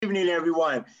evening,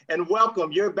 everyone, and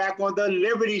welcome. You're back on the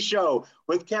Liberty Show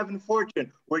with Kevin Fortune,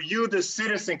 where you, the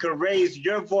citizen, can raise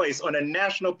your voice on a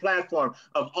national platform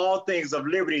of all things of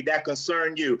liberty that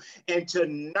concern you. And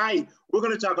tonight, we're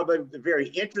going to talk about a very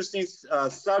interesting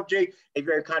subject, a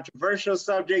very controversial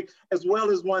subject, as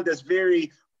well as one that's very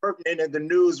pertinent in the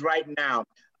news right now.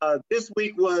 This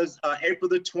week was April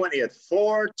the 20th,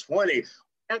 420.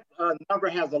 That number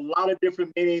has a lot of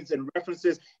different meanings and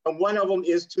references, and one of them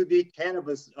is to the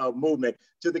cannabis movement,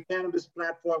 to the cannabis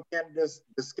platform, cannabis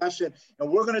discussion,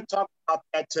 and we're going to talk about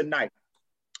that tonight.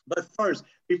 But first,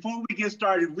 before we get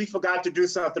started, we forgot to do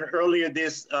something earlier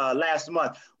this last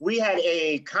month. We had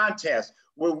a contest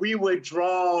where we would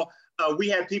draw, we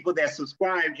had people that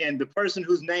subscribed, and the person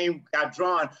whose name got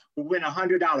drawn would win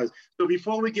 $100. So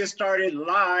before we get started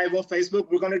live on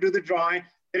Facebook, we're going to do the drawing.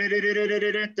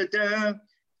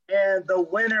 And the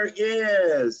winner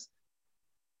is,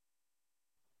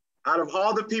 out of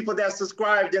all the people that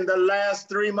subscribed in the last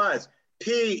 3 months,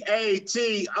 Patrick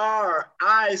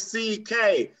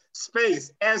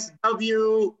space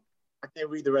SW, I can't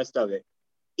read the rest of it,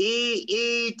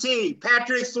 EET,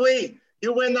 Patrick Sweet,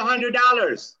 you win the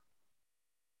 $100.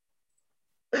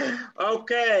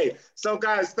 Okay, so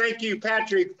guys, thank you,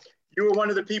 Patrick. You were one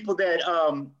of the people that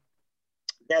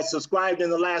subscribed in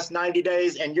the last 90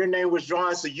 days, and your name was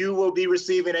drawn, so you will be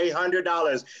receiving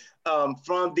 $100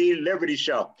 from the Liberty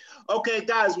Show. Okay,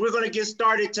 guys, we're going to get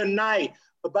started tonight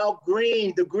about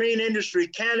the green industry,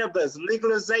 cannabis,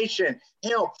 legalization,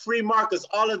 hemp, free markets,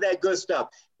 all of that good stuff.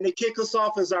 And to kick us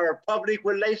off is our public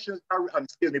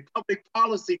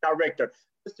policy director,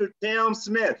 Mr. Tim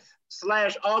Smith,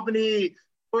 /Albany,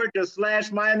 Georgia,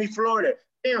 /Miami, Florida.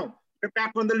 Tim, you're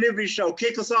back on the Liberty Show.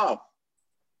 Kick us off.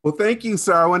 Well, thank you,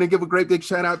 sir. I want to give a great big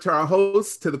shout out to our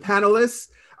hosts, to the panelists,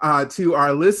 to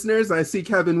our listeners. I see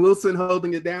Kevin Wilson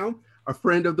holding it down, a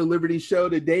friend of the Liberty Show,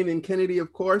 to Damon Kennedy,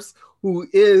 of course, who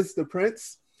is the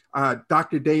Prince,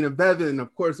 Dr. Dana Bevan.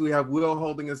 Of course, we have Will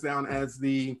holding us down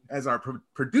as our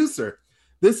producer.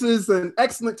 This is an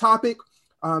excellent topic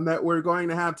that we're going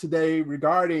to have today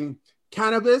regarding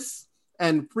cannabis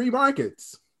and free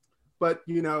markets. But,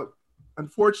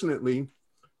 unfortunately,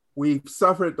 we've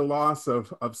suffered the loss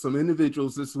of some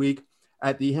individuals this week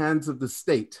at the hands of the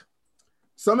state.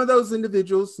 Some of those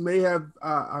individuals may have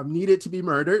needed to be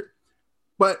murdered,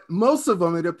 but most of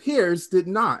them, it appears, did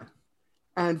not.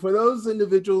 And for those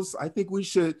individuals, I think we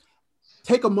should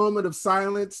take a moment of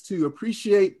silence to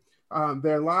appreciate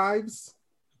their lives.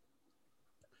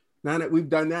 Now that we've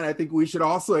done that, I think we should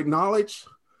also acknowledge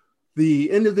the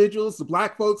individuals, the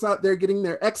Black folks out there getting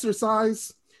their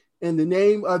exercise in the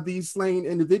name of these slain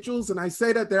individuals. And I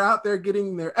say that they're out there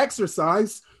getting their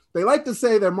exercise. They like to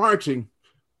say they're marching,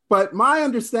 but my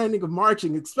understanding of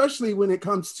marching, especially when it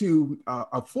comes to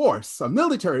a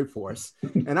military force,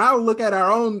 and I'll look at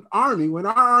our own army, when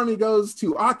our army goes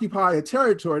to occupy a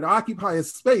territory, to occupy a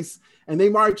space, and they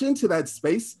march into that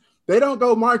space, they don't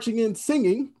go marching in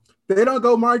singing, they don't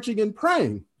go marching in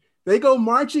praying. They go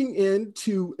marching in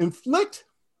to inflict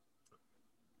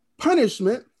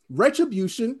punishment,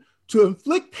 retribution, to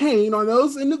inflict pain on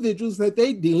those individuals that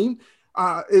they deem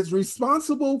is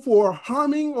responsible for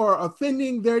harming or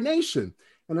offending their nation.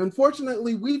 And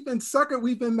unfortunately, we've been suckered,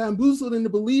 we've been bamboozled into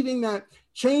believing that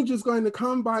change is going to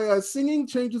come by us singing,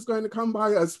 change is going to come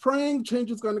by us praying,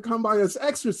 change is going to come by us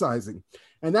exercising.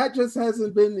 And that just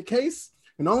hasn't been the case.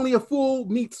 And only a fool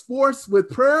meets force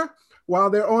with prayer while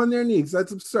they're on their knees.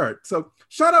 That's absurd. So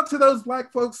shout out to those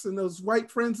Black folks and those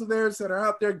white friends of theirs that are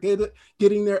out there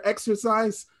getting their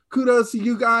exercise. Kudos to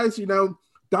you guys.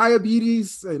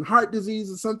 Diabetes and heart disease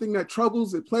is something that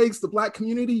it plagues the Black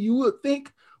community. You would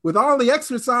think with all the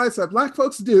exercise that Black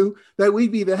folks do, that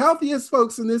we'd be the healthiest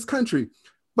folks in this country.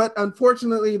 But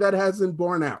unfortunately, that hasn't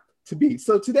borne out to be.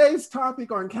 So today's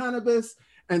topic on cannabis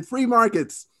and free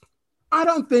markets, I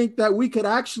don't think that we could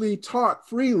actually talk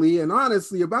freely and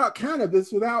honestly about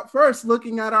cannabis without first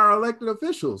looking at our elected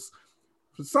officials.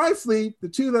 Precisely the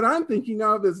two that I'm thinking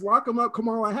of is lock 'em up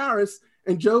Kamala Harris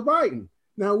and Joe Biden.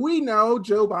 Now we know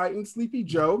Joe Biden, Sleepy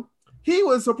Joe, he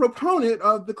was a proponent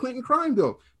of the Clinton crime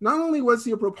bill. Not only was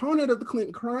he a proponent of the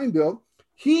Clinton crime bill,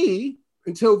 he,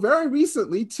 until very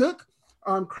recently, took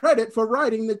credit for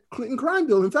writing the Clinton crime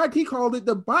bill. In fact, he called it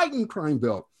the Biden crime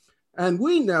bill. And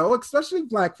we know, especially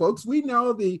Black folks, we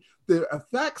know the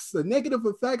effects, the negative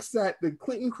effects that the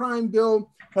Clinton crime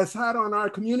bill has had on our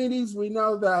communities. We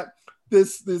know that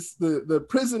the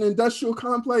prison industrial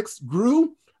complex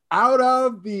grew out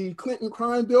of the Clinton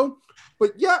crime bill,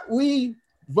 but yet we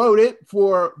voted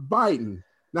for Biden.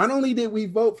 Not only did we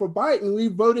vote for Biden, we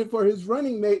voted for his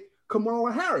running mate,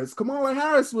 Kamala Harris. Kamala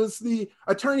Harris was the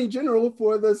Attorney General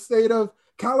for the state of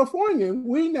California,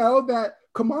 we know that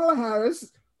Kamala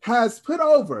Harris has put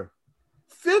over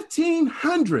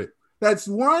 1,500, that's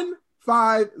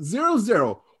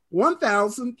 1,500,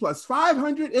 1,000 plus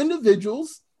 500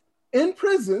 individuals in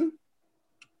prison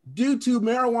due to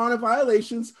marijuana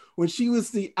violations when she was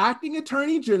the acting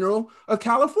attorney general of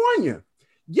California.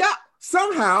 Yet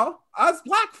somehow us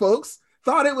Black folks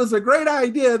thought it was a great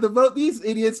idea to vote these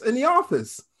idiots in the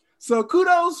office. So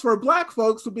kudos for Black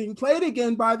folks for being played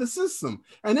again by the system.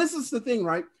 And this is the thing,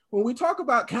 right? When we talk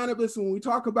about cannabis, when we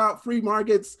talk about free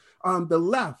markets, the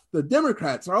left, the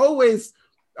Democrats are always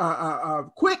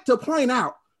quick to point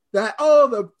out that, oh,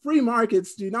 the free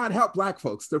markets do not help Black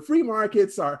folks. The free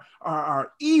markets are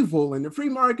evil and the free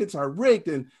markets are rigged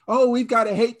and, oh, we've got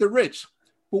to hate the rich.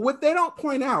 But what they don't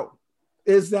point out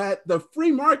is that the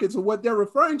free markets, or what they're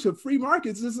referring to free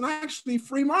markets, isn't actually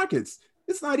free markets.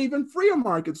 It's not even freer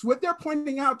markets. What they're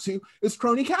pointing out to is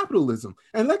crony capitalism.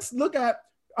 And let's look at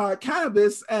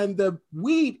cannabis and the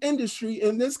weed industry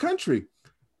in this country.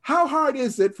 How hard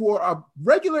is it for a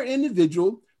regular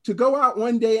individual to go out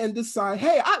one day and decide,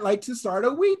 hey, I'd like to start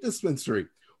a weed dispensary?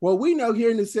 Well, we know here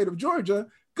in the state of Georgia,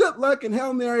 good luck and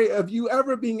Hail Mary of you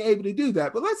ever being able to do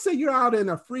that. But let's say you're out in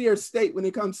a freer state when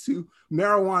it comes to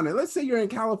marijuana. Let's say you're in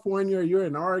California, or you're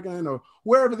in Oregon, or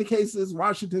wherever the case is,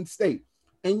 Washington State,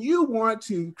 and you want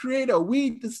to create a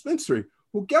weed dispensary.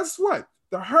 Well, guess what?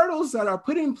 The hurdles that are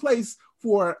put in place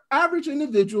for an average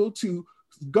individual to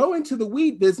go into the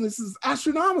weed business is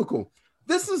astronomical.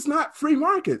 This is not free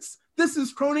markets. This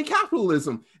is crony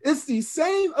capitalism. It's the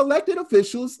same elected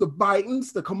officials, the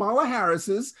Bidens, the Kamala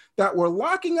Harrises, that were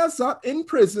locking us up in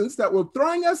prisons, that were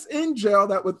throwing us in jail,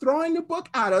 that were throwing the book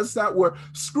at us, that were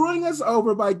screwing us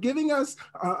over by giving us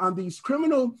these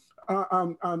criminal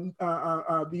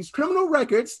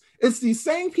records. It's the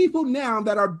same people now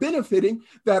that are benefiting,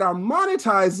 that are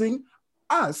monetizing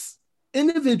us,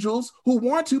 individuals who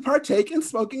want to partake in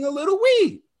smoking a little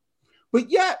weed. But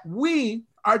yet we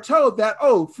are told that,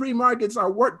 oh, free markets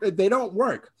they don't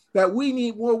work, that we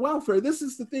need more welfare. This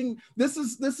is the thing. This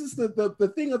is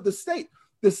the thing of the state.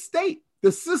 The state,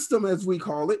 the system, as we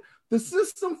call it, the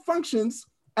system functions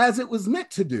as it was meant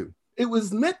to do. It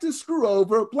was meant to screw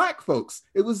over Black folks.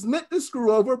 It was meant to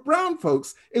screw over brown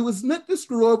folks. It was meant to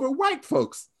screw over white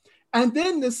folks. And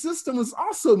then the system was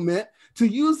also meant to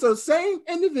use those same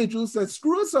individuals that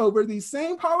screw us over, these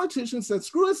same politicians that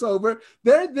screw us over,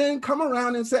 they then come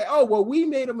around and say, oh, well, we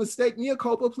made a mistake, mea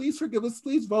culpa, please forgive us,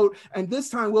 please vote, and this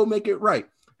time we'll make it right.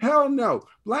 Hell no.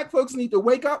 Black folks need to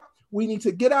wake up. We need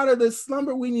to get out of this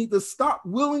slumber. We need to stop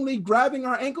willingly grabbing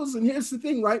our ankles. And here's the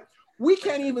thing, right? We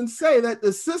can't even say that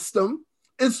the system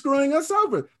is screwing us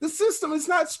over. The system is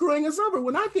not screwing us over.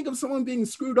 When I think of someone being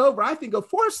screwed over, I think of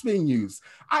force being used.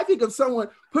 I think of someone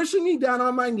pushing me down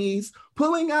on my knees,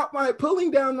 pulling down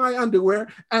my underwear,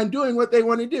 and doing what they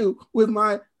want to do with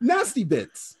my nasty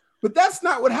bits. But that's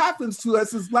not what happens to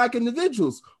us as Black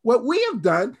individuals. What we have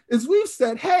done is we've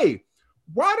said, hey,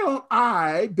 why don't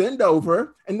I bend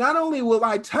over, and not only will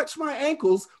I touch my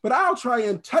ankles, but I'll try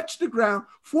and touch the ground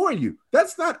for you.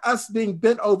 That's not us being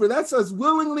bent over. That's us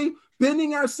willingly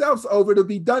bending ourselves over to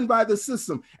be done by the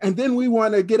system. And then we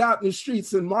want to get out in the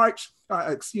streets and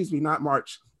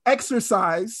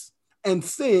exercise and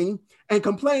sing and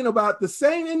complain about the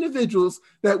same individuals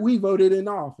that we voted in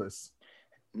office.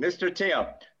 Mr. Tim,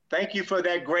 thank you for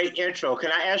that great intro.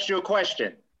 Can I ask you a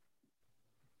question?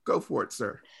 Go for it,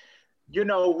 sir. You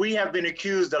know, we have been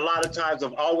accused a lot of times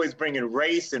of always bringing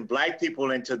race and Black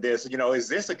people into this. You know, is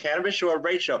this a cannabis show or a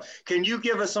race show? Can you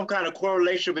give us some kind of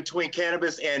correlation between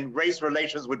cannabis and race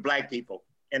relations with Black people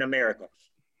in America,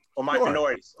 or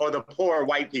minorities, or the poor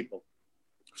white people?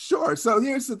 Sure. So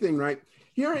here's the thing, right?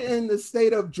 Here in the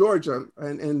state of Georgia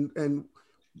and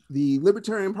the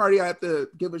Libertarian Party, I have to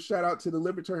give a shout out to the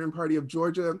Libertarian Party of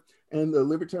Georgia and the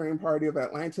Libertarian Party of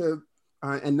Atlanta.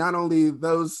 And not only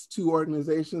those two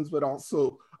organizations, but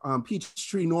also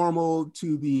Peachtree Normal,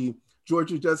 to the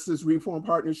Georgia Justice Reform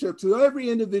Partnership, to every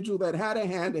individual that had a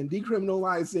hand in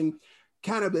decriminalizing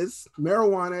cannabis,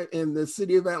 marijuana in the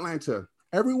city of Atlanta.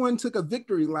 Everyone took a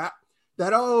victory lap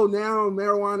that, oh, now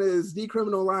marijuana is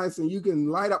decriminalized and you can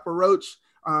light up a roach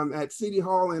at City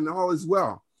Hall and all is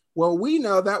well. Well, we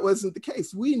know that wasn't the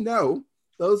case. We know,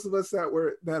 those of us that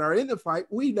are in the fight,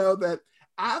 we know that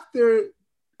after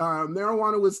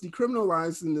marijuana was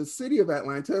decriminalized in the city of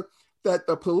Atlanta, that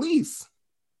the police,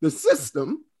 the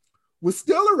system, was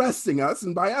still arresting us.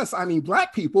 And by us, I mean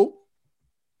Black people.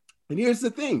 And here's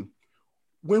the thing.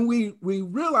 When we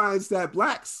realized that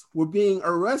Blacks were being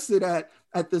arrested at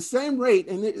at the same rate,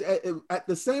 and at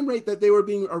the same rate that they were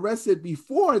being arrested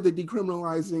before the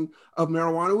decriminalizing of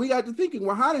marijuana, we got to thinking,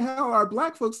 well, how the hell are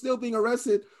Black folks still being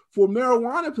arrested for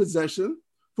marijuana possession,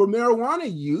 for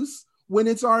marijuana use, when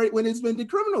it's been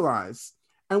decriminalized?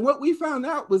 And what we found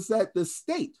out was that the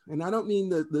state, and I don't mean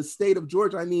the state of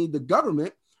Georgia, I mean the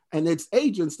government and its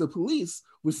agents, the police,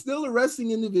 were still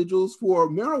arresting individuals for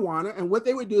marijuana. And what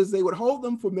they would do is they would hold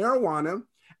them for marijuana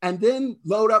and then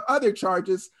load up other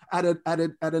charges at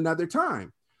another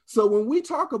time. So when we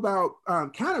talk about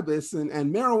cannabis and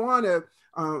marijuana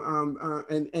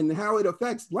and how it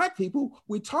affects Black people,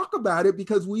 we talk about it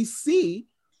because we see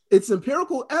it's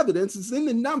empirical evidence, it's in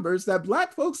the numbers that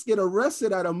Black folks get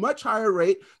arrested at a much higher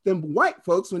rate than white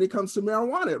folks when it comes to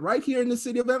marijuana, right here in the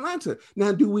city of Atlanta.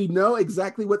 Now, do we know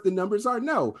exactly what the numbers are?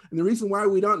 No. And the reason why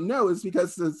we don't know is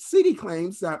because the city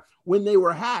claims that when they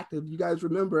were hacked, if you guys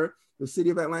remember, the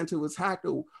city of Atlanta was hacked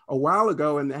a while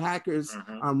ago, and the hackers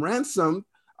ransomed,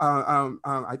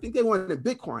 I think they wanted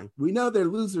Bitcoin. We know they're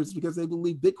losers because they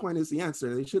believe Bitcoin is the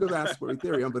answer. They should have asked for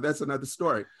Ethereum, but that's another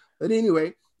story. But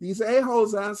anyway, these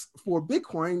a-holes asked for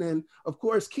Bitcoin. And of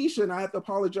course, Keisha, and I have to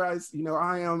apologize, you know,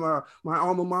 I am, my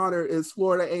alma mater is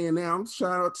Florida A&M.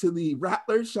 Shout out to the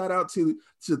Rattlers, shout out to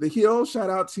the Hill,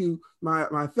 shout out to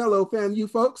my fellow FAMU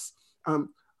folks.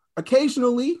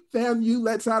 Occasionally, FAMU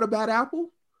lets out a bad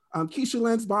apple. Keisha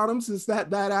Lance Bottoms is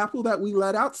that bad apple that we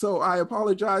let out. So I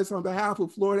apologize on behalf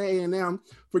of Florida A&M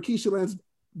for Keisha Lance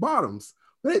Bottoms.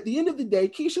 But at the end of the day,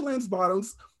 Keisha Lance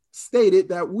Bottoms stated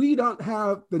that we don't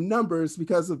have the numbers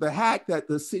because of the hack that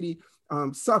the city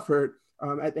suffered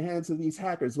at the hands of these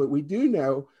hackers. But we do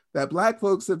know that Black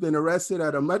folks have been arrested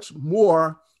at a much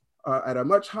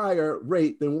higher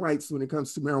rate than whites when it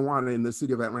comes to marijuana in the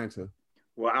city of Atlanta.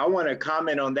 Well, I want to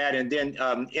comment on that, and then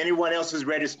anyone else who's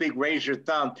ready to speak, raise your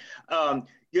thumb.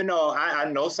 You know,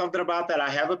 I know something about that. I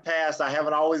have a past. I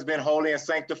haven't always been holy and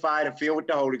sanctified and filled with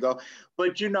the Holy Ghost.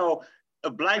 But, you know,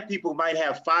 Black people might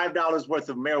have $5 worth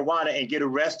of marijuana and get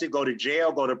arrested, go to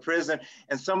jail, go to prison.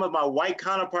 And some of my white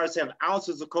counterparts have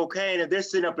ounces of cocaine, and they're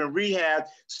sitting up in rehab,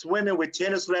 swimming with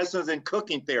tennis lessons and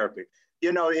cooking therapy.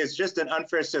 You know, it's just an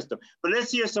unfair system. But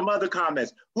let's hear some other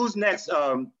comments. Who's next,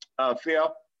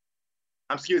 Phil?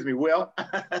 Excuse me, Will.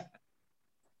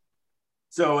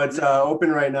 So it's open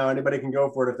right now. Anybody can go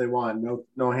for it if they want.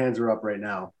 No hands are up right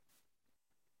now.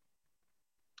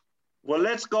 Well,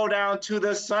 let's go down to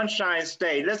the Sunshine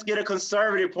State. Let's get a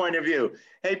conservative point of view.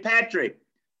 Hey, Patrick,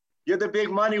 you're the big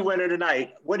money winner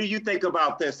tonight. What do you think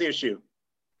about this issue?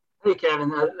 Hey,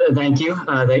 Kevin, thank you.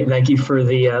 Thank you for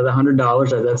the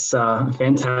 $100. That's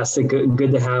fantastic.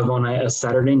 Good to have on a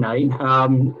Saturday night.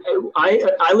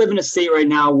 I live in a state right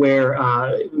now where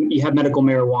you have medical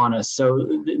marijuana.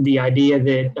 So the idea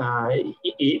that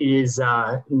it is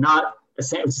not,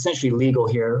 it's essentially legal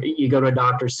here. You go to a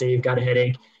doctor, say you've got a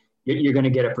headache, you're going to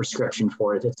get a prescription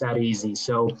for it. It's that easy.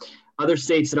 So other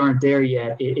states that aren't there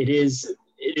yet, it is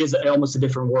almost a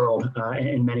different world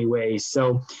in many ways.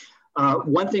 So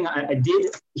one thing I did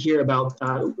hear about,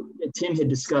 Tim had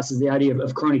discussed, is the idea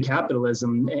of crony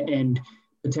capitalism and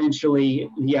potentially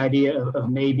the idea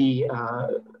of maybe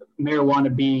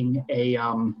marijuana being a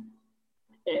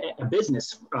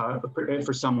business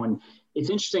for someone. It's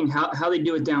interesting how they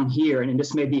do it down here, and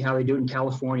this may be how they do it in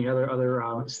California and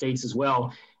other states as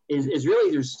well, is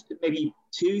really there's maybe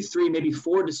 2, 3, maybe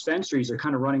 4 dispensaries are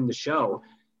kind of running the show.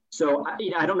 So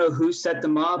I don't know who set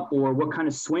them up or what kind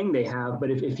of swing they have, but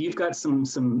if you've got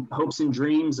some hopes and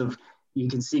dreams of, you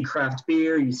can see craft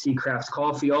beer, you see craft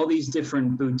coffee, all these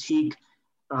different boutique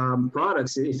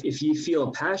products, if you feel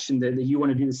a passion that you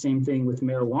want to do the same thing with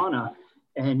marijuana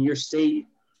and your state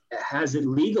has it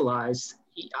legalized,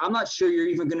 I'm not sure you're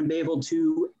even going to be able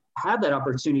to have that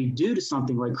opportunity due to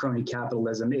something like crony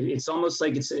capitalism. It's almost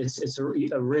like it's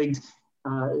a rigged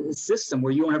system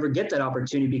where you won't ever get that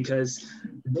opportunity because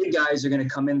the big guys are going to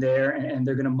come in there and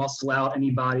they're going to muscle out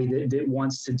anybody that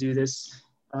wants to do this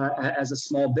as a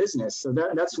small business. So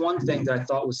that's one thing that I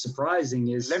thought was surprising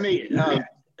is...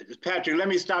 Patrick, let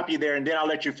me stop you there and then I'll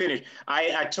let you finish.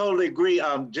 I totally agree.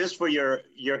 Just for your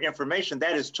information,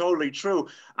 that is totally true.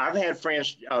 I've had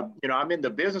friends, you know, I'm in the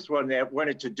business world that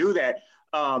wanted to do that.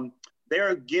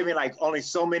 They're giving like only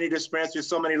so many dispensaries,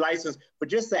 so many licenses, but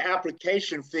just the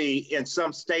application fee in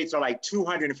some states are like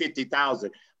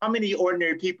 $250,000. How many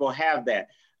ordinary people have that?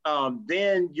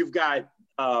 Then you've got,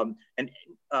 I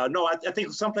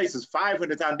think some places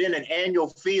 500,000. Then an annual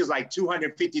fee is like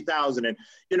 250,000, and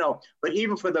you know. But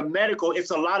even for the medical,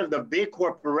 it's a lot of the big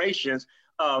corporations,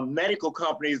 medical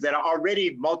companies that are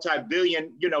already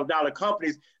multi-billion, dollar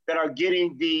companies that are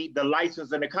getting the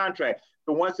license and the contract.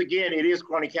 But once again, it is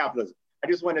crony capitalism. I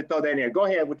just wanted to throw that in there. Go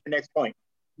ahead with your next point.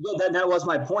 Yeah, that was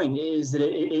my point, is that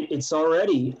it's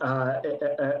already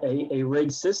a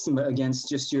rigged system against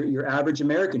just your average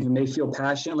American who may feel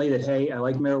passionately that, hey, I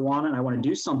like marijuana and I want to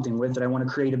do something with it. I want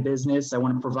to create a business. I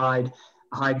want to provide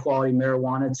high quality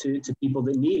marijuana to people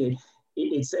that need it.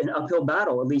 It's an uphill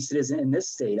battle, at least it is in this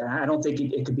state. I don't think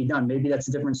it could be done. Maybe that's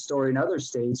a different story in other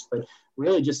states, but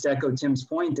really just to echo Tim's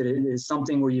point that it is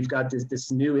something where you've got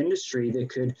this new industry that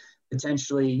could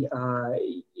potentially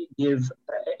give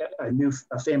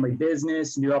a family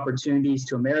business, new opportunities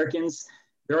to Americans.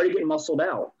 They're already getting muscled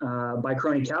out by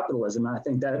crony capitalism. And I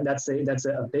think that's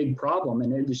a big problem.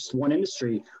 And it's just one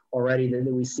industry already that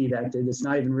we see that it's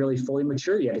not even really fully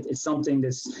mature yet. It's something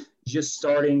that's just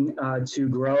starting to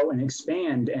grow and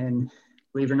expand. And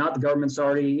believe it or not, the government's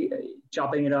already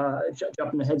chopping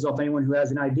the heads off anyone who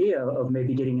has an idea of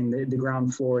maybe getting in the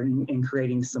ground floor and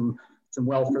creating some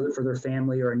wealth for their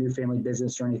family or a new family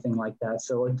business or anything like that.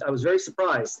 So I was very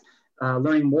surprised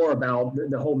learning more about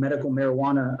the whole medical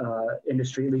marijuana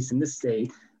industry, at least in this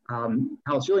state, how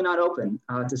it's really not open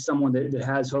to someone that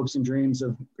has hopes and dreams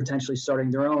of potentially starting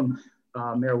their own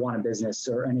marijuana business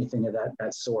or anything of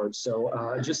that sort. So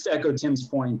just to echo Tim's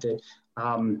point that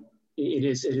it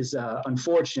is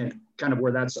unfortunate kind of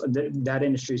where that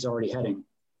industry is already heading.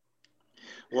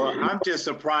 Well, I'm just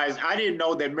surprised. I didn't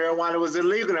know that marijuana was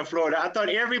illegal in Florida. I thought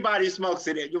everybody smokes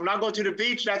it. When I go to the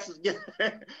beach, I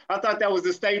thought that was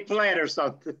a state plant or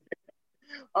something.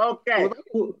 Okay.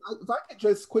 Well, if I could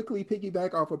just quickly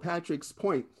piggyback off of Patrick's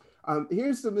point,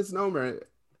 here's the misnomer.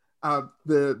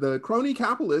 The crony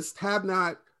capitalists have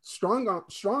not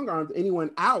strong-armed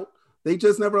anyone out. They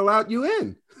just never allowed you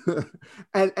in.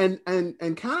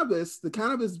 and cannabis, the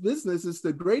cannabis business is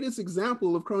the greatest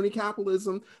example of crony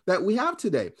capitalism that we have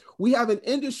today. We have an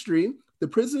industry, the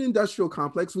prison industrial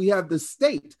complex. We have the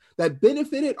state that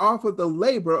benefited off of the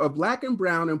labor of Black and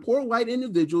brown and poor white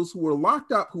individuals who were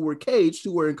locked up, who were caged,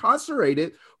 who were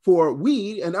incarcerated for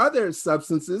weed and other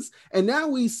substances. And now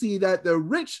we see that the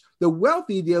rich, the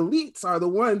wealthy, the elites are the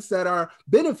ones that are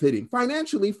benefiting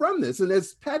financially from this. And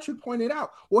as Patrick pointed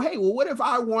out, what if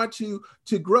I want to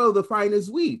grow the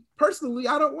finest weed? Personally,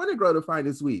 I don't want to grow the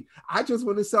finest weed. I just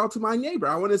want to sell to my neighbor.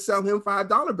 I want to sell him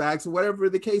 $5 bags or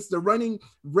whatever the case, the running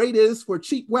rate is for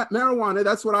cheap wet marijuana.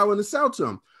 That's what I want to sell to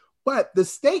him. But the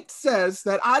state says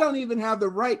that I don't even have the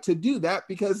right to do that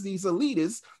because these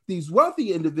elitists, these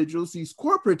wealthy individuals, these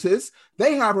corporatists,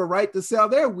 they have a right to sell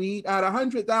their weed at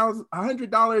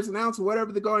 $100 an ounce or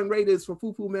whatever the going rate is for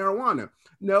foo-foo marijuana.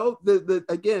 No,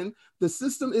 again, the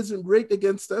system isn't rigged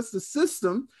against us. The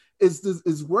system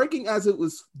is working as it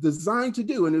was designed to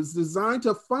do, and it's designed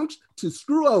to function, to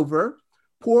screw over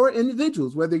poor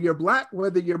individuals, whether you're Black,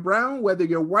 whether you're brown, whether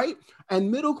you're white,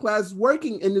 and middle-class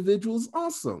working individuals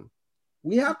also.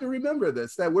 We have to remember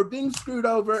this, that we're being screwed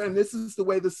over, and this is the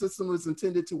way the system was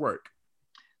intended to work.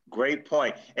 Great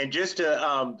point. And just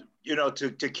to,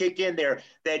 to kick in there,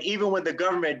 that even when the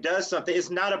government does something,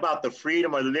 it's not about the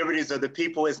freedom or liberties of the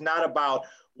people. It's not about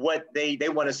what they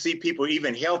want to see people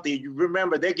even healthy. You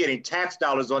remember, they're getting tax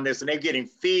dollars on this, and they're getting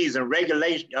fees and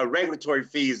regulatory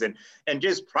fees and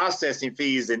just processing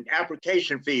fees and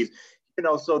application fees.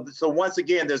 So once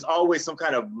again, there's always some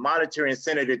kind of monetary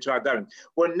incentive to our government.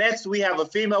 Well, next we have a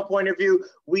female point of view.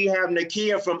 We have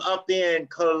Nakia from up in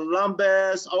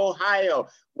Columbus, Ohio.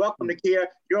 Welcome, Nakia.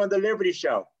 You're on the Liberty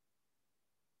Show.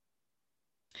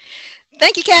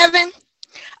 Thank you, Kevin.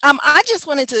 I just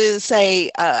wanted to say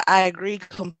I agree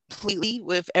completely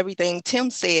with everything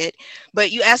Tim said,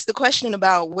 but you asked the question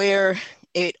about where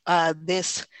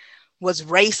this was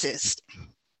racist,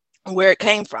 where it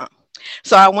came from.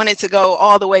 So I wanted to go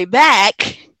all the way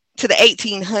back to the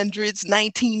 1800s,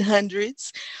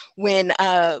 1900s, when,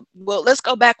 let's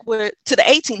go back to the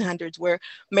 1800s, where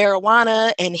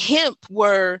marijuana and hemp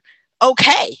were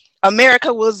okay.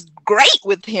 America was great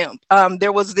with hemp.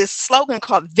 There was this slogan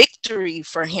called "Victory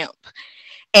for Hemp,"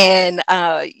 and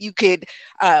you could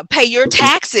pay your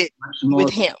taxes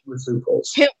with hemp.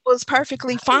 Hemp was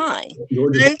perfectly fine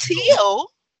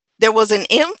until there was an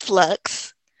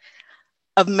influx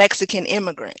of Mexican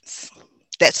immigrants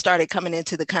that started coming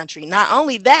into the country. Not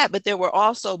only that, but there were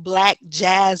also Black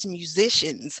jazz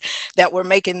musicians that were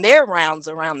making their rounds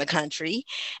around the country,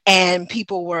 and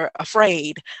people were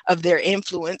afraid of their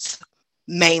influence,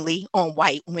 mainly on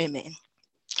white women.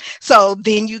 So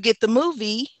then you get the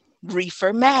movie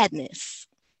Reefer Madness.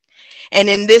 And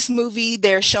in this movie,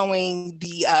 they're showing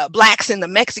the Blacks and the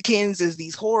Mexicans as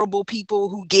these horrible people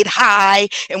who get high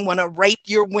and want to rape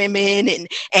your women,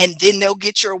 and then they'll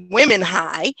get your women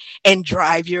high and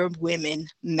drive your women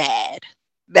mad.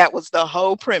 That was the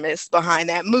whole premise behind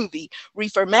that movie,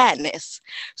 Reefer Madness.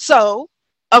 So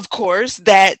of course,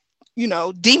 that,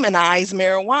 demonize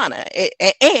marijuana.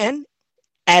 And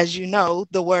as you know,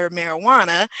 the word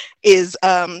marijuana is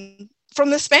from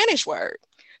the Spanish word.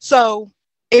 So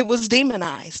it was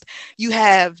demonized. You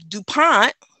have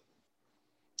DuPont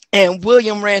and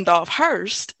William Randolph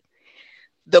Hearst,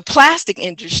 the plastic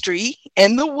industry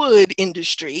and the wood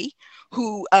industry,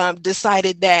 who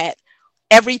decided that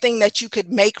everything that you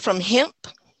could make from hemp,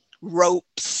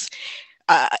 ropes,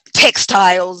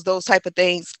 textiles, those type of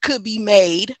things could be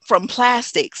made from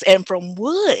plastics and from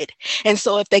wood. And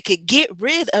so if they could get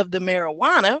rid of the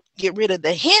marijuana, get rid of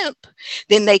the hemp,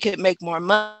 then they could make more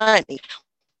money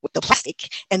with the plastic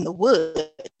and the wood.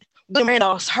 William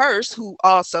Randolph Hearst, who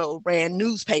also ran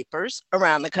newspapers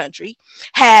around the country,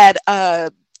 had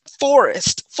a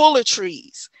forest full of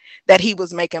trees that he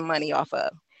was making money off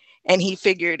of. And he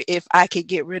figured, if I could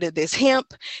get rid of this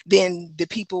hemp, then the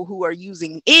people who are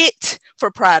using it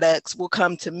for products will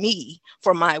come to me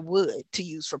for my wood to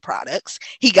use for products.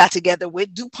 He got together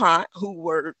with DuPont, who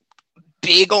were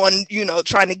big on,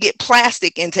 trying to get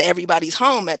plastic into everybody's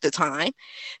home at the time.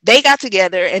 They got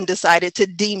together and decided to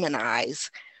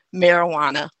demonize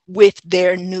marijuana with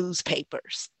their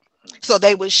newspapers. So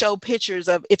they would show pictures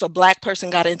of, if a Black person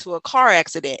got into a car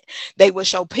accident, they would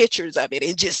show pictures of it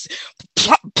and just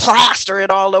plaster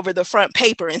it all over the front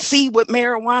paper and see what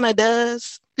marijuana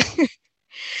does.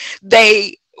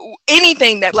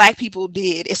 Anything that Black people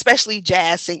did, especially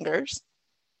jazz singers,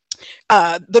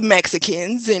 the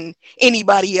Mexicans and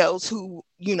anybody else who,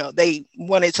 they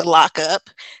wanted to lock up,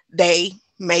 they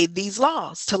made these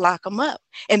laws to lock them up.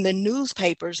 And the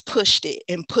newspapers pushed it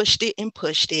and pushed it and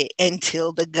pushed it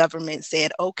until the government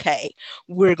said, okay,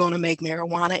 we're going to make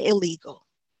marijuana illegal.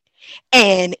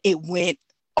 And it went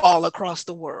all across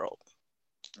the world.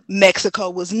 Mexico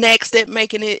was next at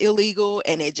making it illegal,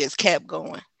 and it just kept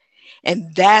going.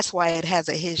 And that's why it has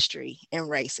a history in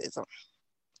racism.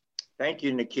 Thank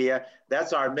you, Nakia.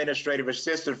 That's our administrative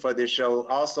assistant for this show.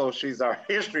 Also, she's our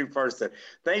history person.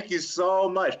 Thank you so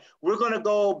much. We're going to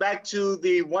go back to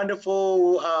the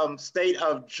wonderful state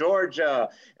of Georgia,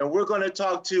 and we're going to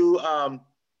talk to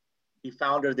the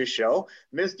founder of the show,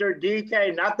 Mr.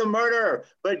 DK, not the murderer,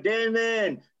 but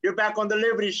Damon. You're back on the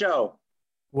Liberty Show.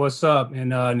 What's up?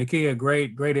 And Nakia,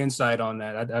 great insight on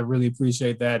that. I really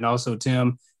appreciate that. And also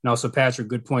Tim, and also Patrick,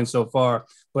 good point so far.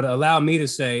 But allow me to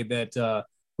say that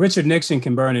Richard Nixon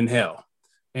can burn in hell.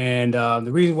 And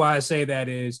the reason why I say that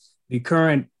is the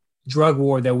current drug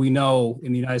war that we know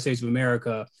in the United States of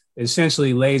America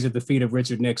essentially lays at the feet of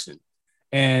Richard Nixon.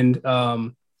 And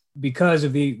because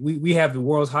of we have the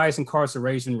world's highest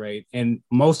incarceration rate, and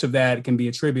most of that can be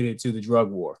attributed to the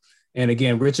drug war. And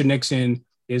again, Richard Nixon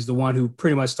is the one who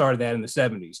pretty much started that in the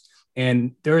 70s.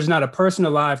 And there is not a person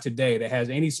alive today that has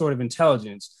any sort of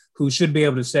intelligence who should be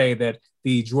able to say that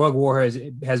the drug war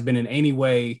has been in any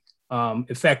way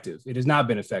effective. It has not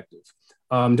been effective.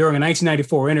 During a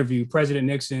 1994 interview, President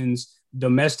Nixon's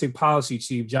domestic policy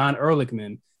chief, John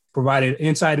Ehrlichman, provided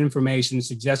inside information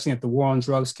suggesting that the war on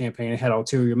drugs campaign had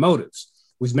ulterior motives,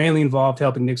 which mainly involved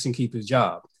helping Nixon keep his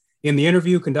job. In the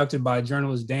interview conducted by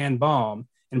journalist Dan Baum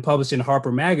and published in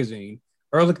Harper Magazine,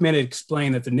 Ehrlichman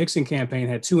explained that the Nixon campaign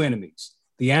had two enemies,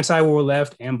 the anti-war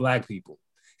left and Black people.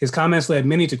 His comments led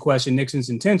many to question Nixon's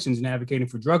intentions in advocating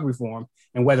for drug reform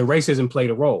and whether racism played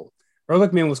a role.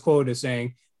 Ehrlichman was quoted as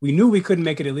saying, "We knew we couldn't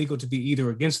make it illegal to be either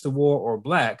against the war or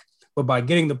Black, but by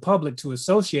getting the public to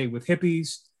associate with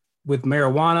hippies, with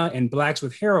marijuana, and Blacks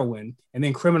with heroin, and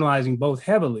then criminalizing both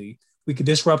heavily, we could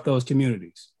disrupt those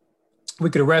communities. We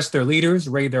could arrest their leaders,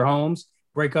 raid their homes,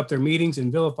 break up their meetings,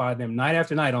 and vilify them night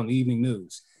after night on the evening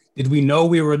news. Did we know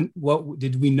we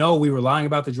were lying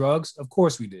about the drugs? Of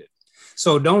course we did."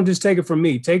 So don't just take it from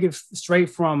me. Take it straight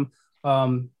from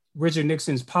Richard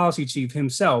Nixon's policy chief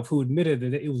himself, who admitted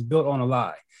that it was built on a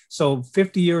lie. So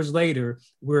 50 years later,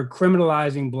 we're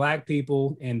criminalizing Black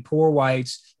people and poor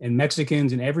whites and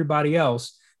Mexicans and everybody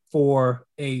else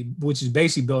which is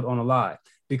basically built on a lie.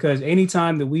 Because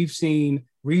anytime that we've seen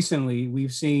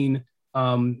the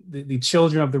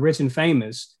children of the rich and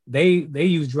famous, they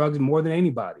use drugs more than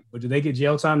anybody. But do they get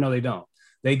jail time? No, they don't.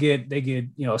 They get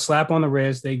a slap on the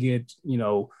wrist. They get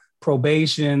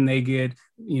probation. They get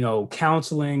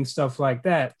counseling, stuff like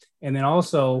that. And then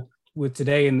also with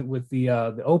today and with the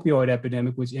opioid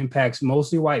epidemic, which impacts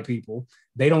mostly white people,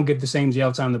 they don't get the same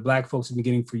jail time that Black folks have been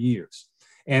getting for years.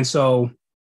 And so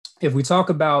if we talk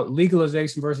about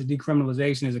legalization versus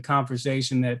decriminalization as a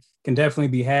conversation that can definitely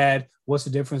be had, what's the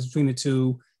difference between the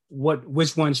two?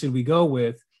 Which one should we go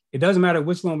with? It doesn't matter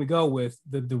which one we go with.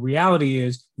 The reality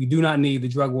is we do not need the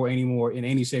drug war anymore in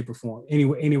any shape or form,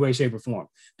 any way, shape or form.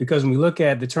 Because when we look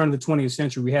at the turn of the 20th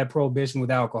century, we had prohibition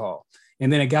with alcohol.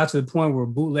 And then it got to the point where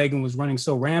bootlegging was running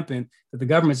so rampant that the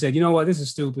government said, you know what, this is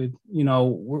stupid. You know,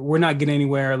 we're not getting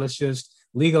anywhere. Let's just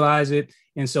legalize it.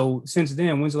 And so since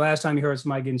then, when's the last time you heard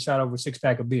somebody getting shot over a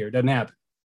 6-pack of beer? It doesn't happen,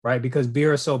 right? Because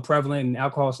beer is so prevalent and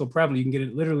alcohol is so prevalent, you can get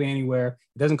it literally anywhere.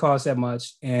 It doesn't cost that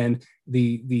much. And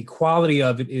the quality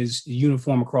of it is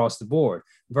uniform across the board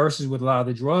versus with a lot of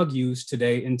the drug use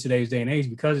today in today's day and age,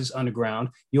 because it's underground,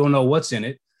 you don't know what's in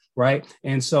it. Right.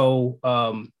 And so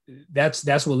that's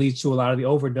what leads to a lot of the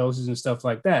overdoses and stuff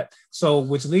like that. So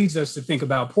which leads us to think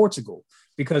about Portugal,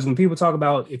 because when people talk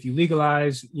about if you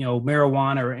legalize, you know,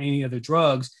 marijuana or any other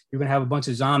drugs, you're going to have a bunch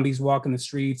of zombies walking the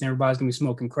streets and everybody's going to be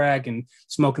smoking crack and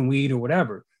smoking weed or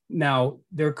whatever. Now,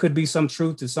 there could be some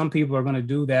truth to some people are going to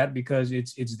do that because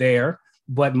it's there.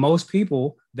 But most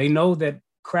people, they know that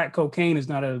crack cocaine is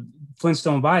not a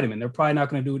Flintstone vitamin. They're probably not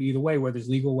going to do it either way, whether it's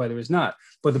legal, whether it's not.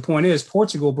 But the point is,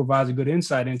 Portugal provides a good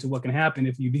insight into what can happen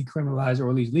if you decriminalize or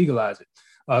at least legalize it.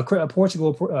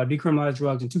 Portugal decriminalized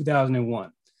drugs in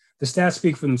 2001. The stats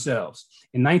speak for themselves.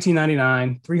 In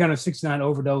 1999, 369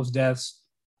 overdose deaths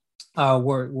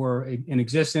were in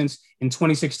existence. In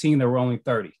 2016, there were only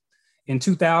 30. In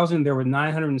 2000, there were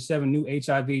 907 new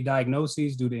HIV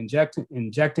diagnoses due to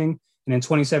injecting. And in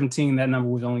 2017, that number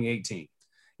was only 18.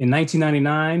 In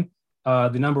 1999,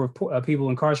 the number of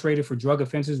people incarcerated for drug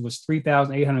offenses was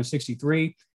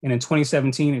 3,863. And in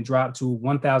 2017, it dropped to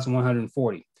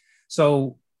 1,140.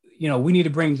 So, you know, we need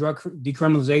to bring drug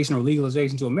decriminalization or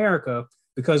legalization to America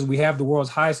because we have the world's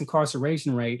highest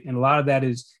incarceration rate. And a lot of that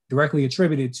is directly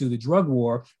attributed to the drug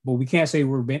war, but we can't say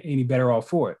we're any better off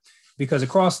for it. Because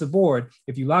across the board,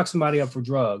 if you lock somebody up for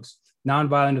drugs,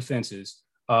 nonviolent offenses,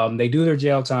 they do their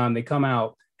jail time, they come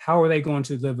out, how are they going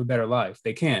to live a better life?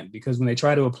 They can't, because when they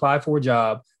try to apply for a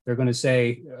job, they're going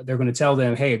to tell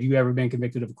them, hey, have you ever been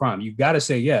convicted of a crime? You've got to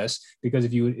say yes, because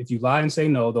if you lie and say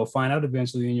no, they'll find out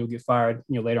eventually and you'll get fired,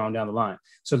 you know, later on down the line.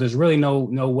 So there's really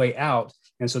no way out.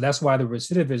 And so that's why the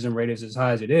recidivism rate is as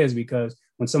high as it is, because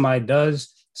when somebody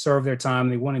does serve their time,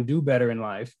 they want to do better in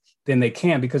life, then they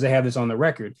can't because they have this on the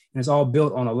record, and it's all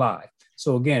built on a lie.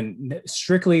 So again,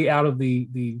 strictly out of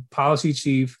the policy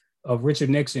chief of Richard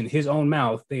Nixon, his own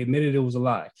mouth, they admitted it was a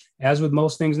lie. As with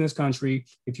most things in this country,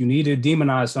 if you need to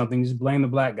demonize something, just blame the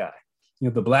black guy. You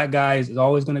know, the black guy is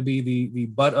always going to be the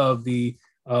butt of the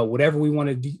whatever we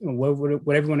want to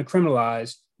whatever we want to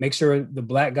criminalize. Make sure the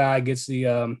black guy gets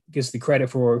the credit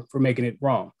for making it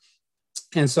wrong.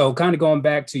 And so, kind of going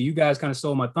back to you guys, kind of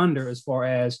stole my thunder as far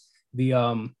as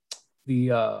the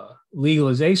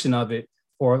legalization of it,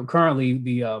 or currently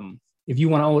if you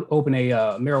want to open a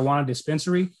marijuana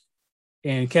dispensary.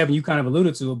 And Kevin, you kind of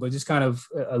alluded to it, but just kind of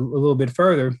a little bit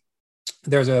further,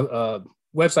 there's a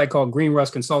website called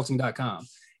greenrustconsulting.com.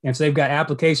 And so they've got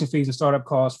application fees and startup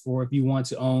costs for if you want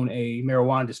to own a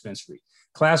marijuana dispensary.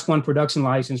 Class 1 production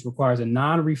license requires a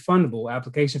non-refundable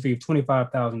application fee of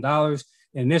 $25,000,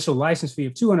 an initial license fee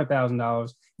of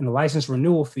 $200,000, and a license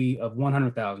renewal fee of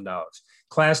 $100,000.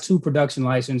 Class 2 production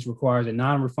license requires a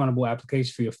non-refundable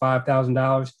application fee of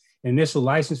 $5,000, an initial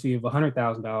license fee of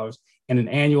 $100,000, and an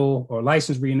annual or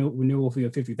license renewal fee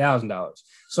of $50,000.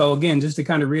 So again, just to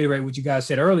kind of reiterate what you guys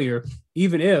said earlier,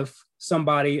 even if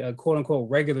somebody, a quote unquote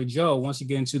regular Joe, wants to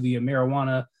get into the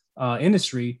marijuana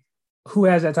industry, who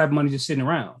has that type of money just sitting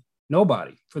around?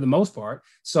 Nobody, for the most part.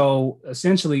 So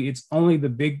essentially, it's only the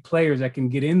big players that can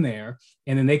get in there,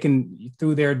 and then they can,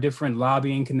 through their different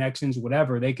lobbying connections,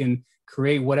 whatever, they can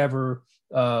create whatever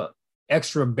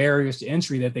extra barriers to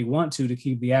entry that they want to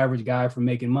keep the average guy from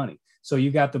making money. So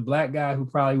you got the black guy who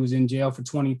probably was in jail for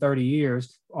 20, 30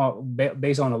 years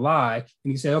based on a lie.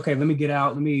 And he said, okay, let me get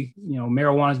out.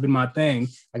 Marijuana's been my thing.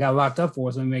 I got locked up for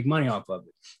it, so let me make money off of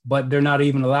it. But they're not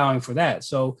even allowing for that.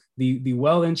 So the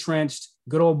well-entrenched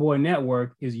good old boy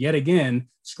network is yet again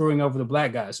screwing over the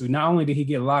black guy. So not only did he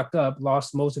get locked up,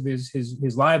 lost most of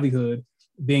his livelihood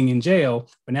being in jail,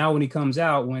 but now when he comes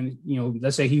out, when,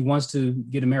 let's say he wants to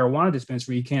get a marijuana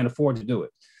dispensary, he can't afford to do it.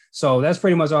 So that's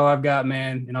pretty much all I've got,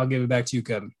 man. And I'll give it back to you,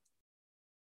 Kevin.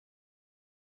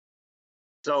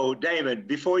 So David,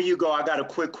 before you go, I got a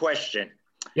quick question.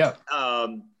 Yeah.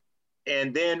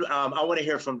 And then I want to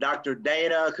hear from Dr.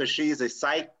 Dana, because she's a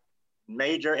psych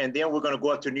major. And then we're going to go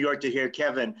up to New York to hear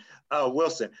Kevin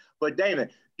Wilson. But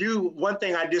David, one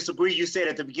thing I disagree. You said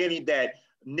at the beginning that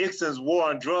Nixon's war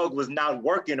on drugs was not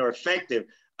working or effective.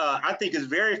 I think is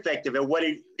very effective at what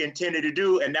he intended to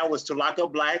do, and that was to lock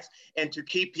up blacks and to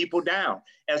keep people down.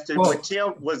 As to what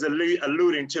Tim was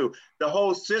alluding to, the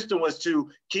whole system was to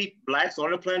keep blacks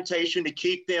on the plantation, to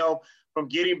keep them from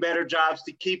getting better jobs,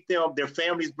 to keep their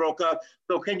families broke up.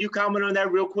 So can you comment on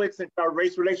that real quick, since our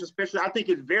race relations specialist? I think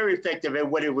it's very effective at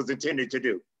what it was intended to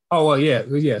do. Oh well,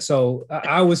 yeah. So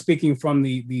I was speaking from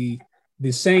the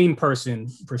sane person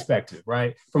perspective,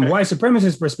 right? From a white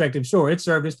supremacist perspective, sure, it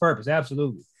served its purpose,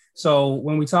 absolutely. So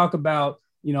when we talk about,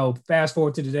 fast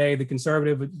forward to today, the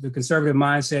conservative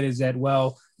mindset is that,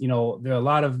 well, there are a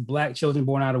lot of Black children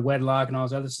born out of wedlock and all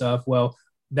this other stuff. Well,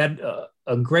 that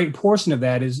a great portion of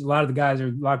that is a lot of the guys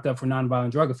are locked up for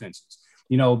nonviolent drug offenses,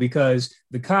 because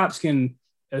the cops can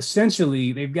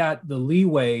essentially, they've got the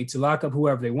leeway to lock up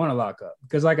whoever they want to lock up.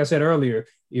 Because like I said earlier,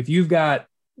 if you've got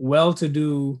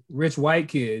well-to-do rich white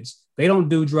kids, they don't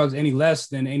do drugs any less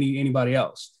than anybody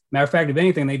else. Matter of fact, if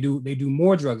anything, they do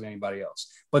more drugs than anybody else.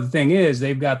 But the thing is,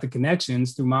 they've got the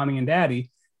connections through mommy and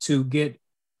daddy to get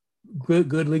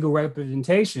good legal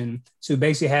representation to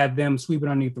basically have them sweep it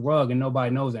underneath the rug and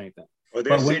nobody knows anything. Or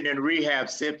they're sitting in rehab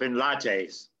sipping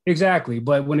lattes. Exactly.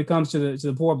 But when it comes to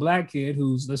the poor Black kid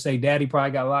who's, let's say, daddy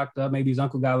probably got locked up, maybe his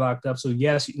uncle got locked up. So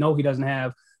yes, no, he doesn't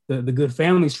have the good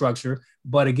family structure.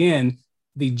 But again,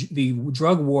 the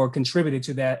drug war contributed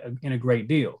to that in a great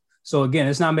deal. So again,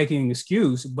 it's not making an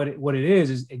excuse, but what it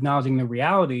is acknowledging the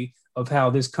reality of how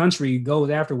this country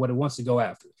goes after what it wants to go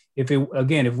after. If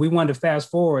we wanted to fast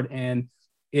forward, and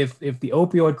if the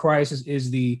opioid crisis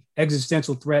is the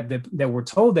existential threat that we're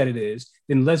told that it is,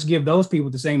 then let's give those people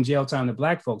the same jail time that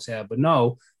Black folks have. But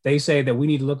no, they say that we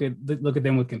need to look at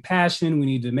them with compassion. We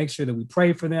need to make sure that we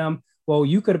pray for them. Well,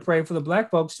 you could have prayed for the Black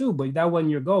folks too, but that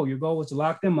wasn't your goal. Your goal was to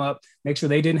lock them up, make sure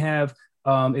they didn't have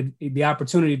the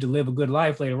opportunity to live a good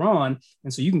life later on.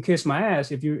 And so you can kiss my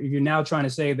ass if you're now trying to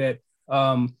say that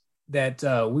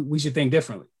we should think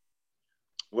differently.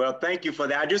 Well, thank you for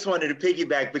that. I just wanted to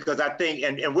piggyback because I think,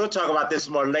 and we'll talk about this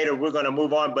more later, we're going to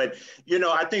move on, but,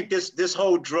 I think this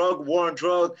whole drug war on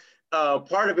drug,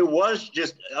 part of it was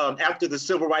just after the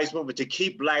civil rights movement to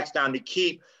keep Blacks down, to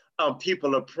keep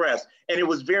people oppressed. And it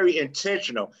was very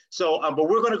intentional. So, but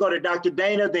we're going to go to Dr.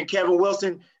 Dana, then Kevin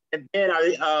Wilson, and then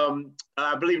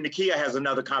I believe Nakia has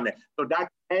another comment. So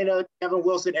Dr. Dana, Kevin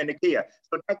Wilson, and Nakia.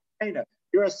 So Dr. Dana,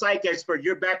 you're a psych expert.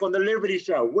 You're back on the Liberty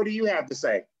Show. What do you have to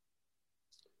say?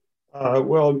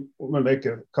 Well, I'm going to make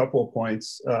a couple of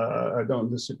points. I don't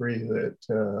disagree that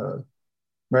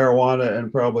marijuana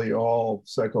and probably all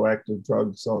psychoactive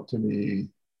drugs ought to be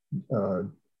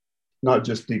not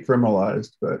just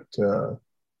decriminalized, but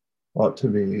ought to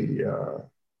be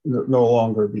no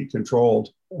longer be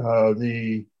controlled. But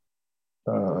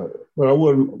I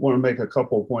would want to make a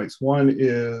couple of points. One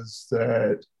is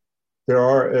that there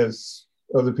are, as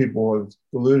other people have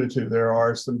alluded to, there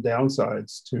are some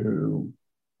downsides to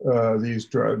these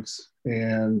drugs,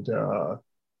 and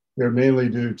they're mainly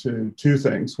due to two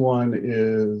things. One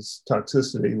is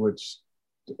toxicity, which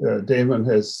Damon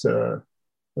has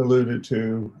alluded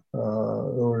to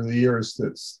over the years.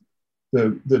 That's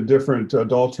the different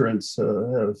adulterants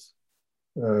have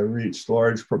reached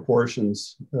large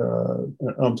proportions.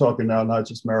 I'm talking now not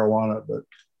just marijuana,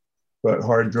 but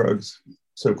hard drugs,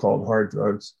 so-called hard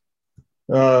drugs.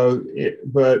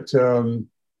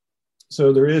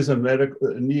 So there is a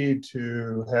need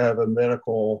to have a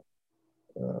medical,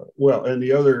 and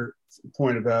the other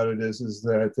point about it is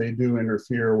that they do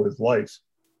interfere with life.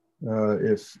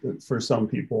 If for some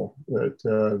people that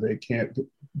they can't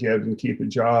get and keep a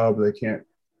job, they can't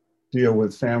deal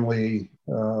with family,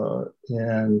 so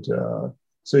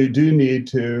you do need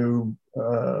to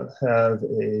have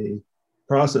a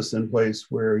process in place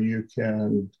where you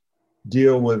can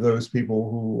deal with those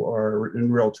people who are in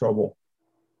real trouble.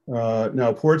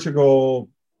 Now, Portugal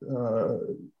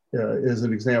is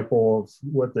an example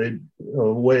of a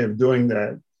way of doing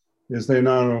that. Is they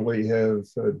not only have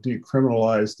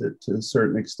decriminalized it to a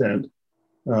certain extent,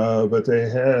 but they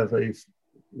have a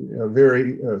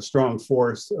very strong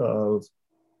force of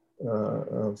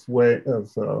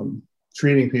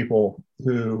treating people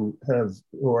who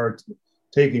are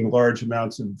taking large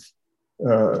amounts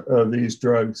of these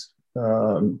drugs.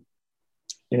 And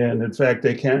in fact,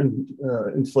 they can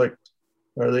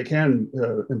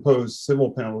impose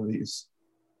civil penalties,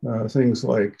 things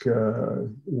like,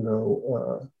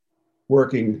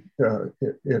 working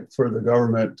for the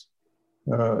government,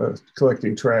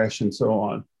 collecting trash and so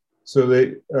on. So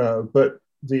but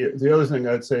the other thing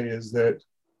I'd say is that,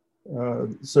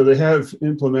 so they have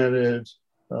implemented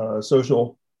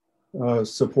social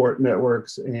support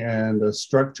networks and a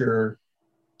structure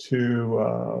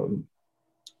to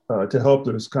help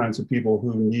those kinds of people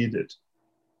who need it.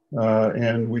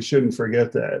 And we shouldn't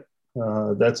forget that.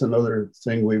 That's another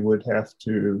thing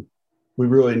we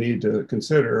really need to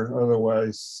consider.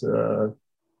 Otherwise, the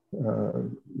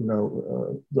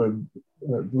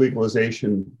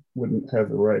legalization wouldn't have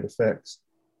the right effects.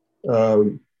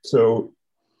 So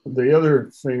the other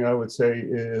thing I would say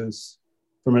is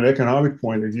from an economic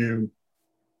point of view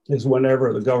is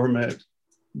whenever the government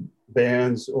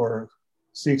bans or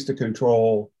seeks to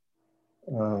control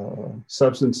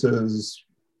substances,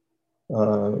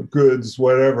 goods,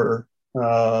 whatever,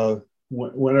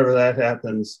 whenever that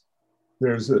happens,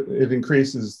 it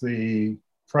increases the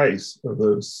price of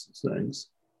those things.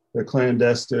 The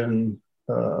clandestine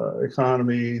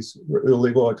economies,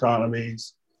 illegal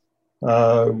economies,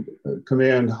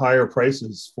 command higher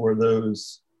prices for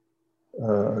those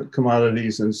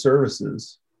commodities and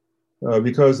services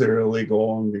because they're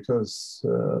illegal and because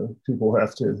people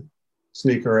have to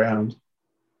sneak around.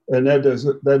 And that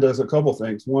does a couple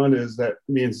things. One is that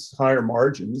means higher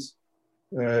margins,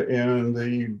 and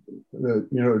the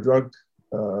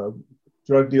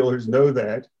drug dealers know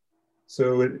that.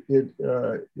 So it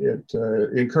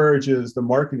encourages the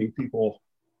marketing people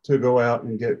to go out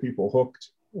and get people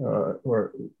hooked,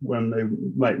 or when they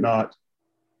might not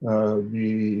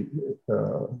may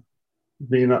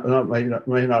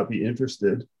not be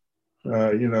interested.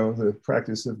 The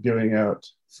practice of giving out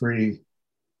free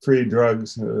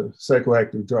drugs,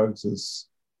 psychoactive drugs, is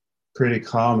pretty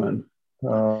common.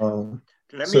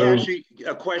 Let me ask you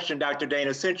a question, Dr.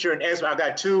 Dana. Since you're an expert, I've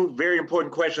got two very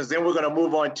important questions. Then we're going to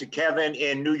move on to Kevin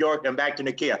in New York and back to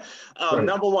Nakia. Right.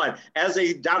 Number one, as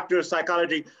a doctor of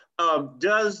psychology,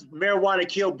 does marijuana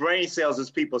kill brain cells, as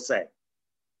people say?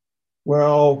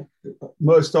 Well,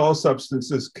 most all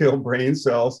substances kill brain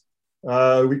cells,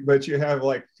 but you have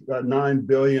like 9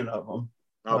 billion of them.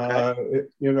 Okay.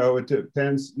 It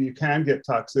depends. You can get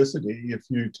toxicity if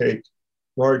you take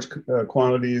large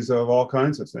quantities of all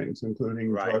kinds of things, including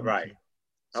drugs, right.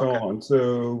 So on.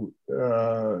 So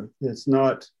it's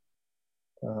not.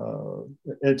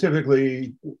 And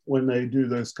typically, when they do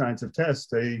those kinds of tests,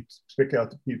 they pick out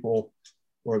the people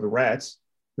or the rats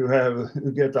who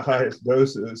get the highest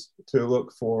doses to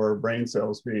look for brain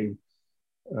cells being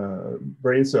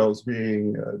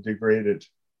degraded.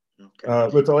 Okay.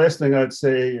 But the last thing I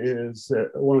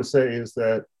want to say is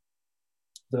that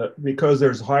because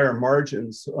there's higher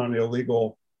margins on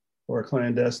illegal or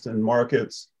clandestine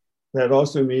markets, that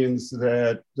also means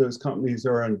that those companies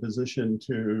are in a position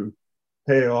to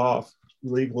pay off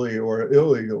legally or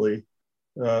illegally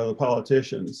the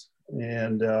politicians,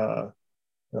 and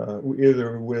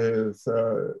either with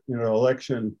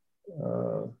election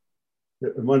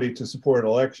money to support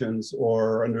elections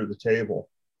or under the table.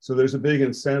 So there's a big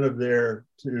incentive there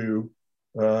to,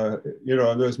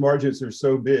 and those margins are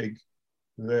so big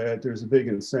that there's a big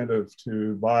incentive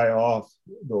to buy off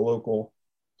the local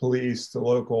police, the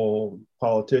local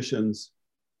politicians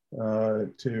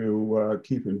to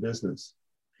keep in business.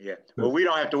 Yeah, well, we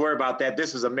don't have to worry about that.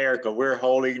 This is America. We're a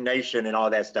holy nation and all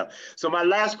that stuff. So my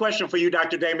last question for you,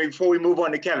 Dr. Damon, before we move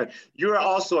on to Kevin, you're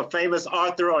also a famous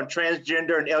author on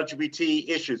transgender and LGBT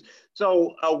issues.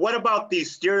 So what about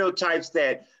these stereotypes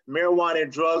that marijuana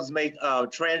and drugs make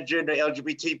transgender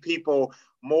LGBT people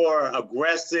more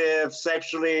aggressive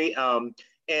sexually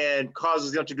and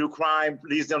causes them to do crime,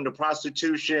 leads them to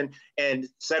prostitution and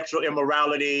sexual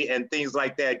immorality and things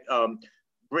like that,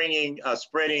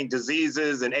 spreading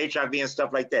diseases and HIV and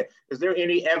stuff like that? Is there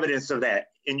any evidence of that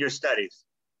in your studies?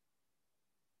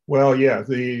 Well, yeah,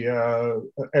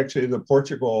 actually the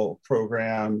Portugal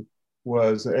program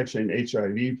was actually an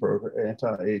HIV program,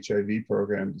 anti-HIV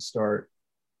program to start.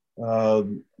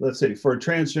 Let's see, for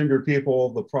transgender people,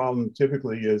 the problem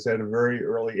typically is at a very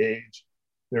early age.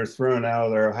 They're thrown out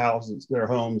of their houses, their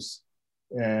homes,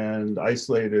 and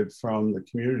isolated from the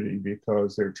community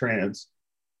because they're trans.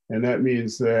 And that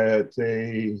means that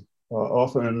they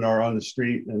often are on the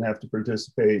street and have to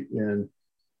participate in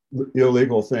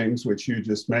illegal things, which you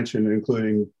just mentioned,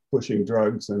 including pushing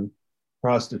drugs and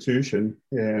prostitution,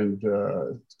 and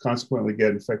consequently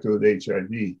get infected with HIV.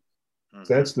 Mm-hmm.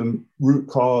 That's the root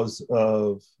cause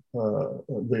of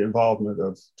the involvement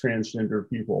of transgender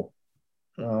people.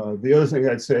 The other thing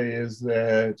I'd say is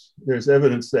that there's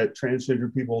evidence that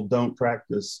transgender people don't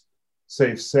practice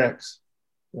safe sex.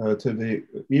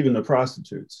 Even the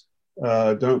prostitutes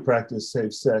don't practice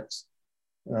safe sex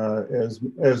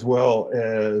as well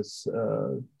as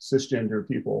cisgender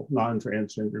people,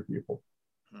 non-transgender people.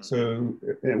 So,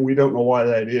 and we don't know why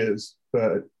that is,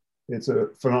 but it's a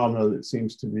phenomenon that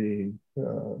seems to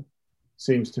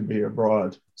be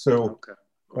abroad. So,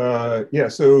 yeah,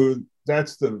 so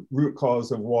that's the root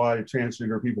cause of why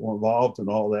transgender people are involved in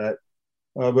all that,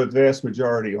 but the vast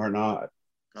majority are not.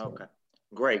 Okay.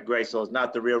 Great. So it's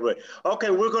not the real root. Okay,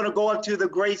 we're going to go up to the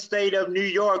great state of New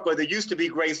York, or the used to be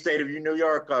great state of New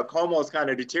York. Cuomo's kind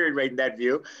of deteriorating that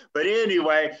view. But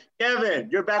anyway, Kevin,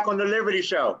 you're back on the Liberty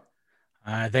Show.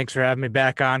 Thanks for having me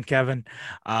back on, Kevin.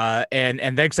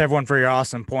 And thanks everyone for your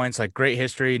awesome points. Like great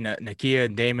history, Nakia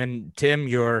and Damon. Tim,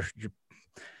 your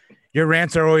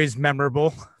rants are always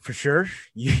memorable for sure.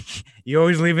 You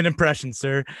always leave an impression,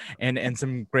 sir. And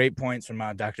some great points from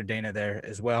Dr. Dana there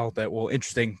as well. That will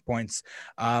interesting points.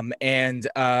 I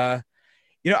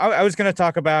was going to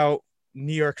talk about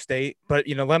New York State, but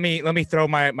let me throw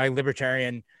my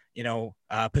libertarian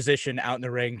position out in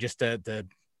the ring just to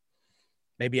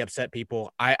maybe upset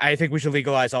people. I think we should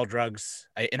legalize all drugs,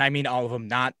 and I mean all of them,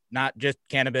 not just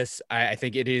cannabis. I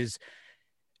think it is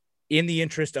in the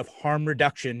interest of harm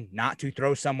reduction not to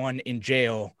throw someone in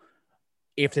jail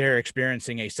if they're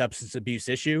experiencing a substance abuse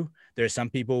issue. There's some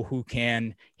people who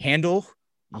can handle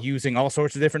using all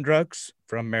sorts of different drugs,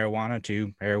 from marijuana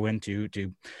to heroin to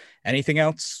anything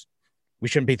else. We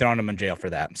shouldn't be throwing them in jail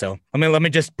for that. So let me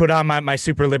just put on my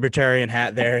super libertarian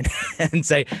hat there and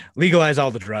say legalize all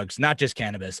the drugs, not just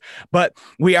cannabis. But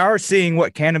we are seeing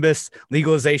what cannabis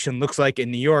legalization looks like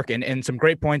in New York, and some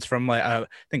great points from I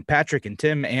think Patrick and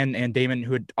Tim and Damon,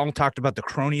 who had all talked about the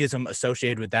cronyism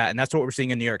associated with that. And that's what we're seeing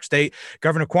in New York State.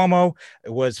 Governor Cuomo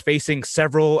was facing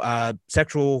several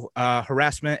sexual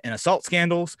harassment and assault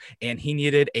scandals, and he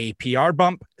needed a PR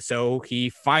bump. So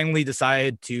he finally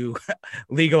decided to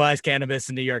legalize cannabis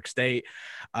in New York State.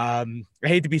 I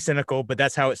hate to be cynical, but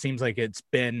that's how it seems like it's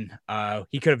been.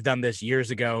 He could have done this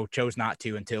years ago, chose not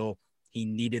to until he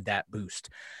needed that boost.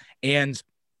 And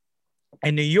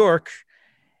in New York,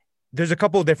 there's a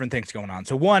couple of different things going on.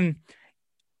 So one,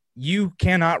 you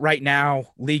cannot right now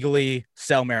legally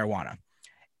sell marijuana.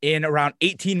 In around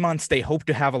 18 months, they hope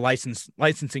to have a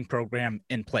licensing program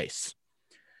in place.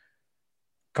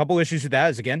 A couple issues with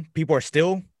that is, again, people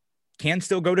can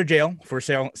still go to jail for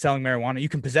selling marijuana. You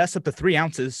can possess up to 3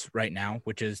 ounces right now,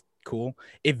 which is cool.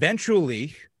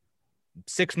 Eventually,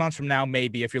 6 months from now,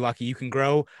 maybe if you're lucky, you can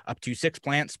grow up to 6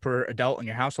 plants per adult in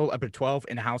your household, up to 12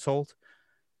 in a household,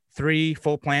 3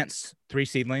 full plants, 3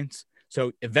 seedlings.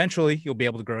 So eventually you'll be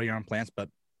able to grow your own plants, but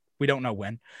we don't know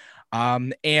when.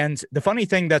 And the funny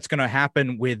thing that's going to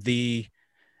happen with the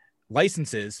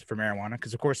licenses for marijuana,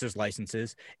 because of course there's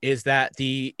licenses, is that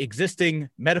the existing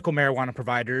medical marijuana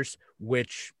providers,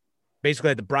 which basically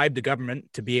had to bribe the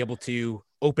government to be able to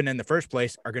open in the first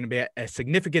place, are going to be a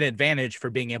significant advantage for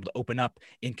being able to open up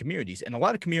in communities. And a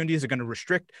lot of communities are going to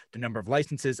restrict the number of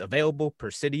licenses available per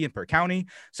city and per county.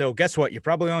 So guess what? You're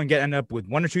probably only going to end up with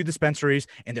 1 or 2 dispensaries,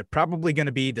 and they're probably going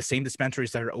to be the same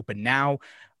dispensaries that are open now,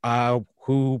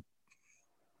 who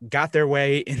got their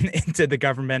way into the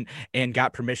government and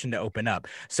got permission to open up.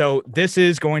 So this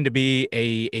is going to be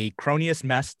a cronyist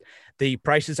mess. The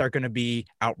prices are going to be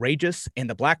outrageous, and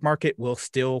the black market will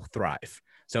still thrive.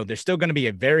 So there's still going to be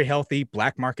a very healthy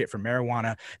black market for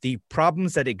marijuana. The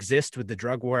problems that exist with the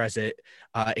drug war as it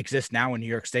exists now in New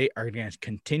York State are going to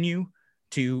continue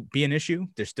to be an issue.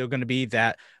 There's still going to be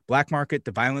that black market,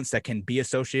 the violence that can be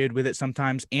associated with it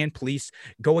sometimes, and police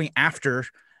going after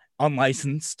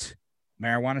unlicensed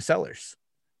marijuana sellers.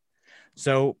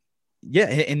 So yeah,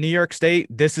 in New York State,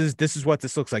 this is what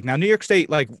this looks like. Now, New York State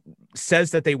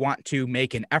says that they want to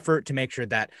make an effort to make sure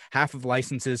that half of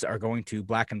licenses are going to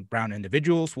black and brown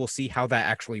individuals. We'll see how that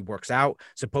actually works out.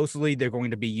 Supposedly, they're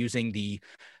going to be using the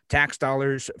tax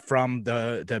dollars from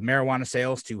the marijuana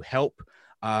sales to help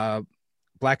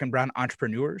black and brown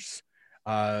entrepreneurs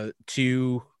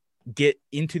to get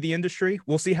into the industry.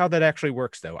 We'll see how that actually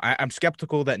works, though. I'm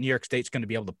skeptical that New York State's going to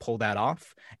be able to pull that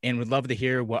off, and would love to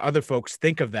hear what other folks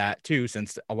think of that too,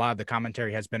 since a lot of the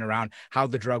commentary has been around how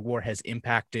the drug war has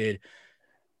impacted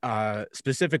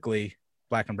specifically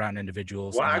black and brown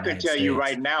individuals. Well, I can tell you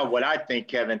right now what I think,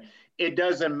 Kevin. It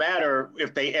doesn't matter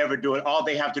if they ever do it. All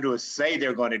they have to do is say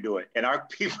they're going to do it. And our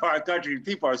people, our country,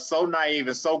 people are so naive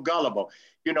and so gullible.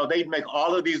 They make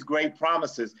all of these great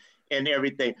promises and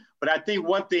everything. But I think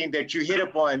one thing that you hit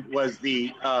upon was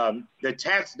the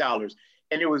tax dollars.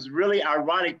 And it was really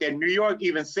ironic that New York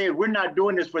even said, we're not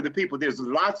doing this for the people. There's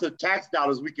lots of tax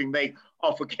dollars we can make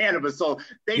off of cannabis. So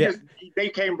they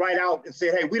came right out and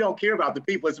said, hey, we don't care about the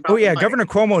people. It's about Governor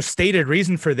Cuomo's stated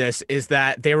reason for this is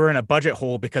that they were in a budget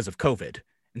hole because of COVID,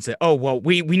 and said, oh, well,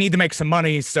 we need to make some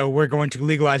money, so we're going to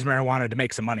legalize marijuana to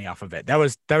make some money off of it. That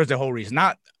was the whole reason,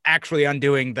 not actually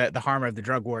undoing the harm of the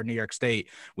drug war in New York State,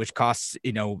 which costs,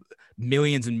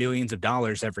 millions and millions of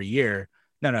dollars every year.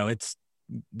 No, it's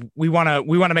we want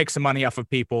to make some money off of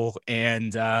people,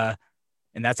 and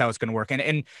And that's how it's going to work.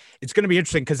 And it's going to be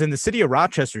interesting because in the city of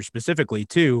Rochester specifically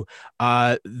too,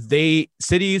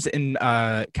 cities and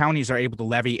counties are able to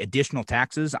levy additional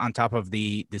taxes on top of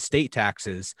the state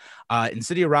taxes. And the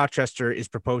city of Rochester is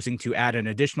proposing to add an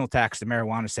additional tax to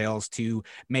marijuana sales to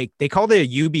they call it a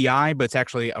UBI, but it's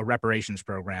actually a reparations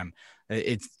program.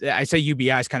 I say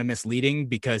UBI is kind of misleading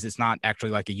because it's not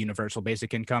actually like a universal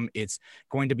basic income. It's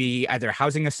going to be either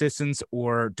housing assistance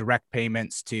or direct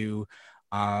payments to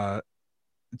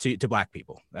Black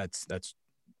people. That's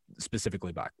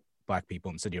specifically black people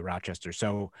in the city of Rochester.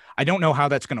 So I don't know how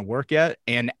that's going to work yet.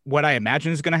 And what I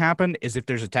imagine is going to happen is if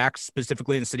there's a tax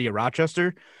specifically in the city of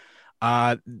Rochester,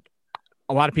 a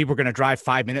lot of people are going to drive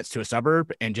 5 minutes to a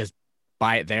suburb and just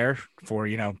buy it there for,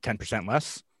 10%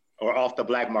 less. Or off the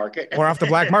black market.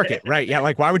 Right. Yeah.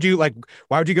 Like, why would you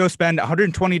go spend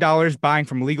 $120 buying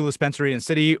from a legal dispensary in the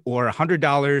city, or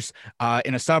 $100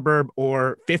 in a suburb,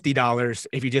 or $50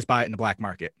 if you just buy it in the black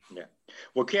market? Yeah.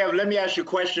 Well, Kev, let me ask you a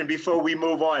question before we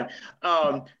move on.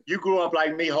 You grew up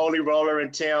like me, Holy Roller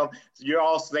and Tim. You're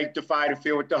all sanctified and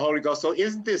filled with the Holy Ghost. So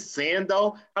isn't this sin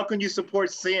though? How can you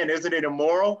support sin? Isn't it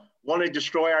immoral? Want to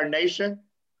destroy our nation?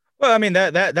 Well, I mean,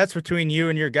 that's between you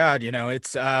and your God,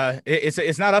 it's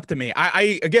not up to me.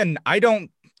 I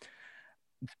don't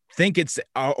think it's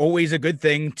always a good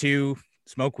thing to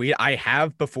smoke weed. I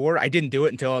have before. I didn't do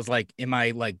it until I was like in my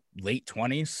late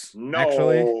 20s. No,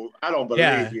 actually. I don't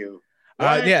believe you.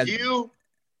 Yeah. You?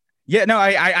 Yeah, no,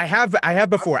 I have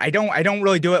before. I don't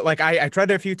really do it. Like I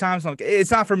tried it a few times. Like it's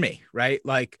not for me, right?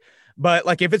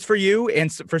 But if it's for you,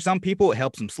 and for some people, it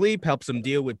helps them sleep, helps them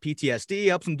deal with PTSD,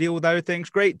 helps them deal with other things.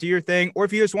 Great, do your thing. Or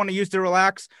if you just want to use to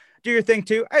relax, do your thing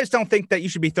too. I just don't think that you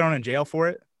should be thrown in jail for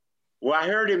it. Well, I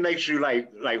heard it makes you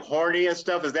like horny and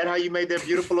stuff. Is that how you made that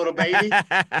beautiful little baby? Is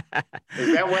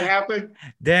that what happened?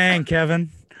 Dang,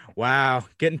 Kevin. Wow,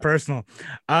 getting personal.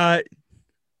 I'm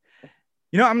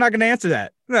not going to answer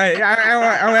that. I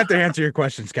don't have to answer your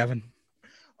questions, Kevin.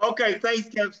 Okay, thanks,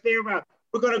 Kev. Stay around.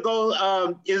 We're gonna go.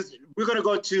 Is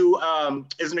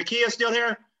Nakia still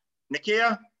here?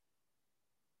 Nakia?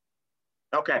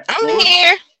 Okay. I'm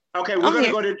here. Okay, we're gonna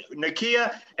go to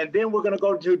Nakia, and then we're gonna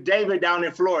go to David down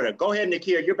in Florida. Go ahead,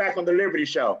 Nakia. You're back on the Liberty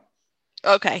Show.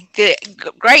 Okay, good.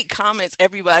 Great comments,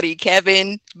 everybody.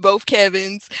 Kevin, both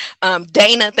Kevins.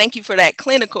 Dana, thank you for that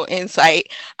clinical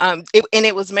insight.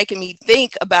 It was making me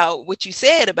think about what you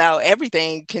said about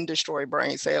everything can destroy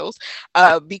brain cells,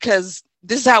 because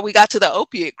this is how we got to the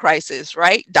opiate crisis,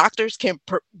 right? Doctors can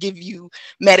give you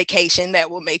medication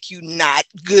that will make you not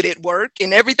good at work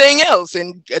and everything else,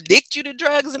 and addict you to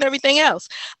drugs and everything else.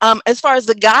 As far as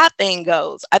the God thing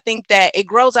goes, I think that it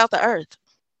grows out the earth.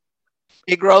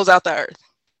 It grows out the earth.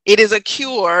 It is a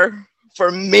cure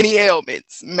for many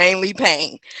ailments, mainly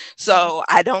pain. So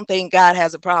I don't think God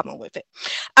has a problem with it.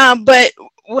 But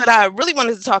what I really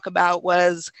wanted to talk about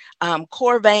was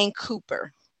Corvain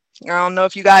Cooper. I don't know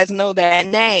if you guys know that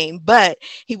name, but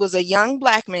he was a young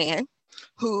Black man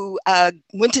who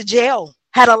went to jail,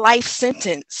 had a life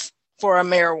sentence for a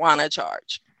marijuana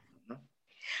charge.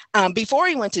 Before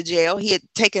he went to jail, he had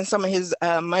taken some of his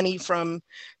money from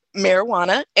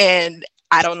marijuana, and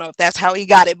I don't know if that's how he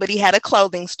got it, but he had a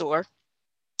clothing store.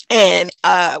 And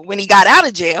when he got out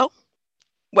of jail,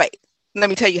 let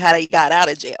me tell you how he got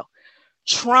out of jail.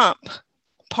 Trump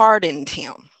pardoned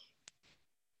him.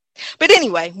 But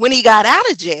anyway, when he got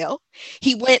out of jail,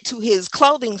 he went to his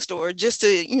clothing store just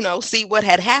to, see what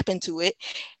had happened to it.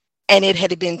 And it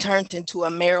had been turned into a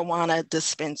marijuana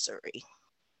dispensary.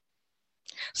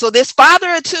 So this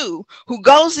father of two who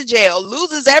goes to jail,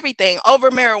 loses everything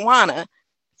over marijuana,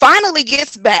 finally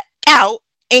gets back out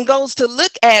and goes to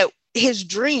look at his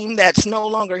dream that's no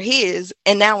longer his.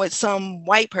 And now it's some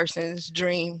white person's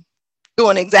dream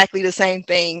doing exactly the same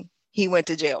thing he went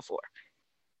to jail for.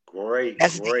 Great.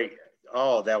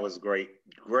 Oh, that was great.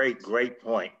 Great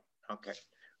point. Okay.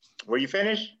 Were you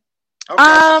finished? Okay.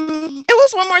 It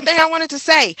was one more thing I wanted to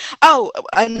say. Oh,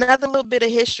 another little bit of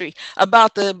history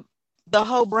about the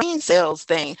whole brain cells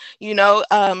thing.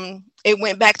 It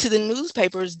went back to the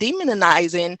newspapers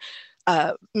demonizing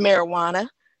marijuana.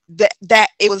 That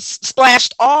it was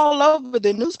splashed all over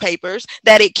the newspapers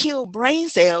that it killed brain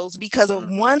cells because of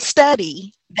one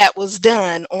study that was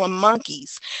done on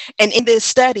monkeys. And in this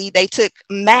study, they took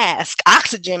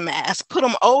oxygen masks, put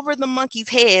them over the monkeys'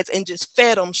 heads and just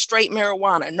fed them straight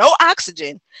marijuana. No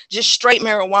oxygen, just straight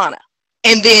marijuana.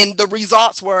 And then the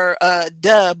results were,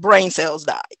 brain cells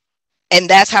died. And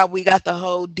that's how we got the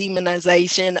whole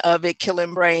demonization of it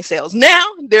killing brain cells. Now,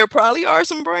 there probably are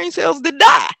some brain cells that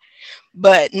die,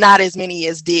 but not as many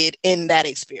as did in that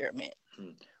experiment.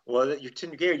 Well,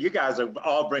 you guys are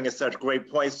all bringing such great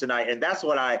points tonight, and that's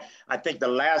what I think the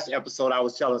last episode I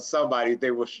was telling somebody,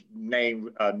 they were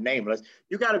nameless.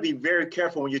 You got to be very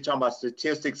careful when you're talking about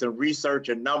statistics and research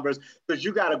and numbers, because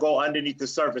you got to go underneath the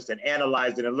surface and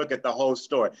analyze it and look at the whole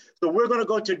story. So we're going to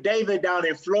go to David down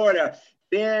in Florida.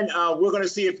 Then we're going to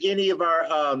see if any of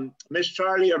our Miss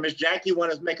Charlie or Miss Jackie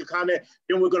want to make a comment.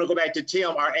 Then we're going to go back to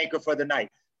Tim, our anchor for the night.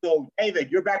 So David,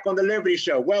 you're back on the Liberty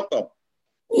Show. Welcome.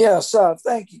 Yes,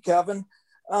 thank you, Kevin.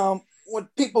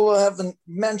 What people haven't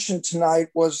mentioned tonight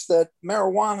was that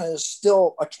marijuana is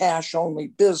still a cash-only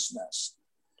business,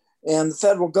 and the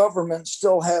federal government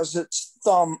still has its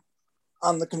thumb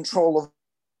on the control of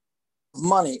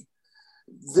money.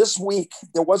 This week,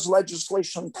 there was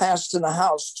legislation passed in the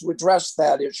House to address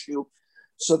that issue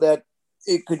so that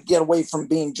it could get away from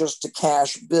being just a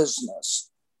cash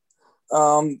business.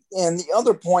 And the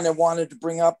other point I wanted to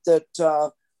bring up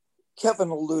that Kevin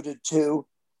alluded to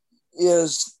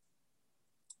is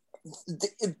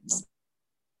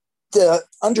the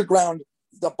underground,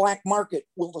 the black market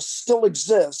will still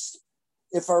exist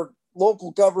if our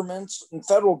local governments and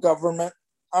federal government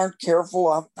aren't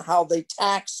careful of how they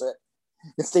tax it.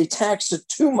 If they tax it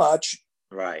too much,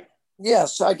 right?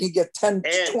 Yes, I can get 10 to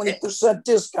 20%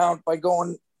 discount by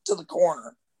going to the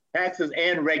corner. Taxes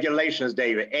and regulations,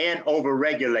 David, and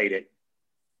over-regulated.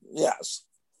 Yes.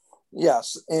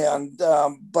 Yes, and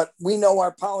but we know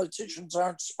our politicians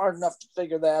aren't smart enough to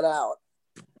figure that out.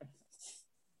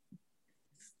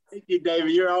 Thank you,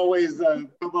 David. You're always come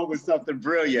up with something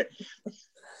brilliant.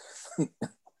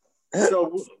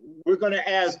 So we're going to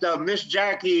ask Miss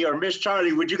Jackie or Miss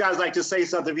Charlie, would you guys like to say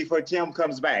something before Tim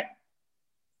comes back?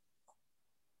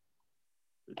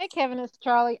 Hey, Kevin, it's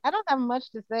Charlie. I don't have much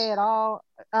to say at all.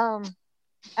 As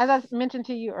I mentioned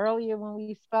to you earlier when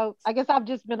we spoke, I guess I've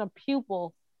just been a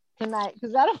pupil tonight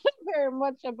because I don't know very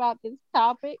much about this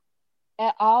topic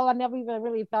at all. I never even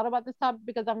really thought about this topic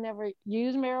because I've never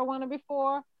used marijuana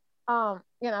before.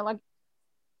 Like,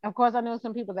 of course, I know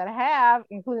some people that have,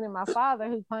 including my father,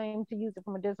 who claimed to use it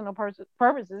for medicinal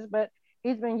purposes, but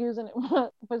he's been using it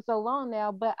for so long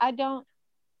now. But I guess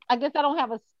I don't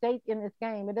have a stake in this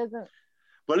game. It doesn't.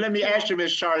 But let me ask you,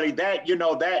 Miss Charlie,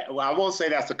 well, I won't say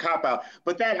that's a cop-out,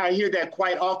 but that I hear that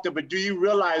quite often, but do you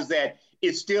realize that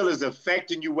it still is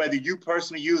affecting you, whether you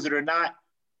personally use it or not?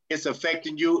 It's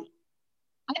affecting you?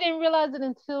 I didn't realize it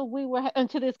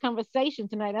until this conversation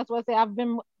tonight. That's why I say I've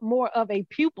been more of a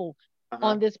pupil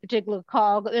on this particular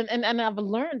call, and I've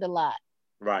learned a lot.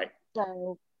 Right.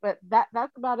 So, but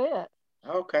that's about it.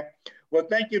 Okay. Well,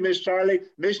 thank you, Miss Charlie.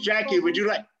 Miss Jackie, would you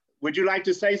like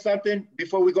to say something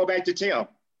before we go back to Tim?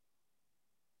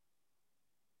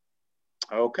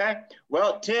 Okay.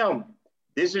 Well, Tim,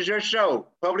 this is your show.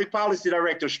 Public Policy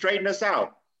Director, straighten us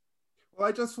out. Well,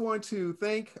 I just want to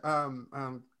thank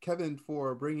Kevin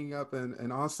for bringing up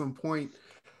an awesome point.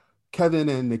 Kevin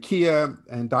and Nakia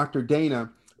and Dr.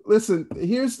 Dana. Listen,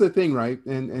 here's the thing, right?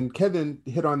 And Kevin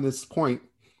hit on this point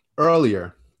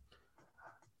earlier.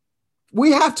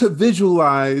 We have to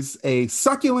visualize a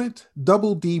succulent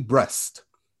double D breast.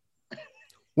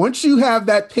 Once you have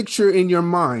that picture in your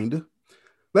mind,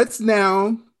 let's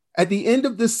now, at the end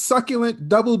of this succulent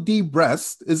double D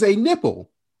breast is a nipple.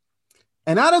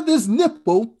 And out of this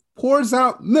nipple pours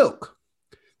out milk.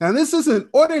 Now, this isn't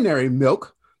ordinary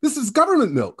milk. This is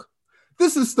government milk.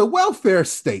 This is the welfare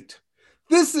state.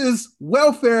 This is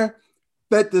welfare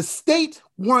that the state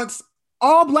wants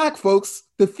all Black folks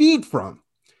to feed from.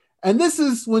 And this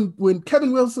is when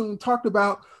Kevin Wilson talked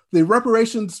about the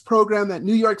reparations program that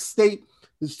New York State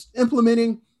is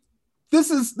implementing.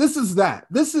 This is that.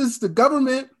 This is the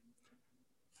government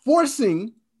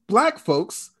forcing Black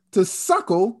folks to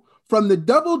suckle from the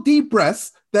double D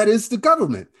breast that is the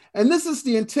government. And this is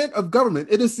the intent of government.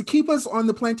 It is to keep us on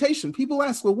the plantation. People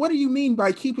ask, well, what do you mean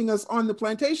by keeping us on the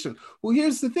plantation? Well,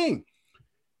 here's the thing.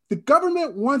 The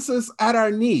government wants us at our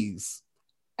knees.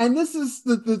 And this is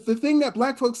the thing that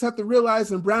Black folks have to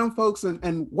realize, and brown folks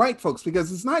and white folks,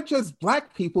 because it's not just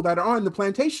Black people that are on the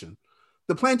plantation.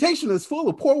 The plantation is full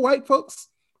of poor white folks,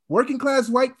 working class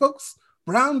white folks,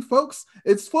 brown folks.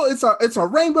 It's a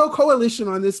rainbow coalition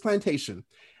on this plantation.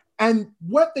 And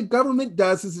what the government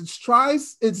does is it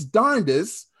tries its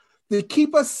darndest to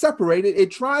keep us separated. It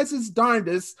tries its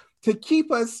darndest to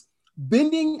keep us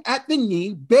bending at the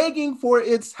knee, begging for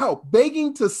its help,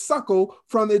 begging to suckle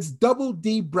from its double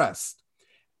D breast.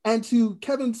 And to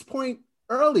Kevin's point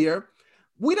earlier,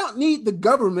 We don't need the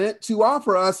government to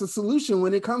offer us a solution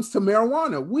when it comes to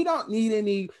marijuana. We don't need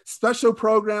any special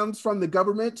programs from the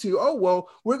government to, oh, well,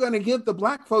 we're going to give the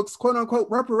Black folks, quote unquote,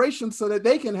 reparations so that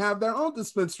they can have their own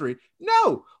dispensary.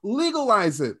 No,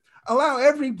 legalize it. Allow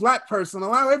every Black person,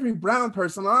 allow every brown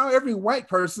person, allow every white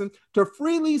person to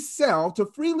freely sell, to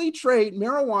freely trade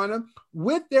marijuana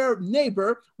with their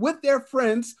neighbor, with their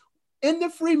friends in the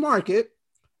free market.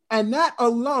 And that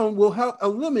alone will help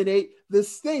eliminate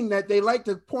this thing that they like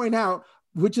to point out,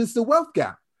 which is the wealth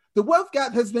gap. The wealth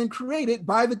gap has been created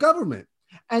by the government.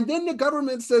 And then the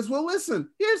government says, well, listen,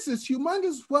 here's this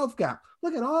humongous wealth gap.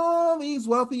 Look at all these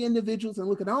wealthy individuals and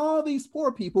look at all these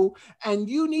poor people. And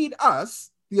you need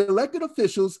us, the elected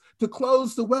officials, to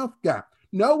close the wealth gap.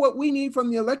 No, what we need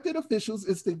from the elected officials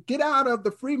is to get out of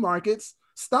the free markets.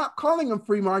 Stop calling them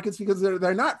free markets because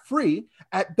they're not free.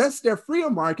 At best, they're freer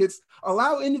markets.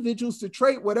 Allow individuals to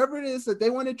trade whatever it is that they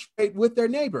want to trade with their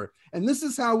neighbor. And this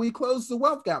is how we close the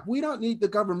wealth gap. We don't need the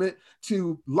government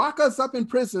to lock us up in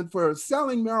prison for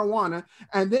selling marijuana.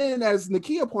 And then, as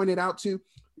Nakia pointed out, to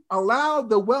allow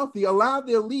the wealthy, allow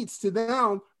the elites to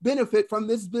now benefit from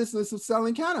this business of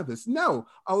selling cannabis. No,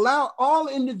 allow all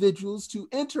individuals to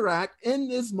interact in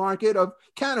this market of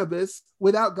cannabis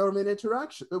without government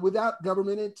interaction, without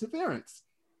government interference.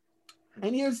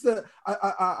 And here's the,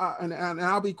 and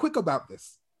I'll be quick about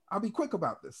this.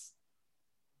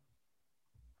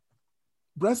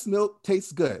 Breast milk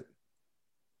tastes good.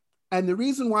 And the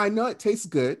reason why I know it tastes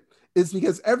good is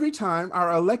because every time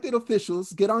our elected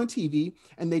officials get on TV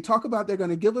and they talk about they're going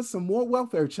to give us some more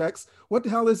welfare checks, what the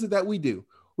hell is it that we do?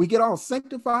 We get all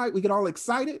sanctified, we get all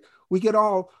excited, we get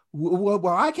all, well,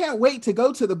 I can't wait to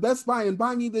go to the Best Buy and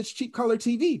buy me this cheap color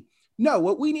TV. No,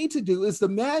 what we need to do is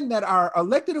demand that our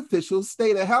elected officials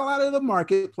stay the hell out of the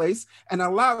marketplace and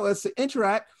allow us to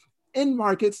interact in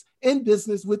markets, in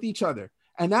business with each other.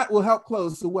 And that will help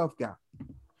close the wealth gap.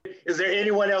 Is there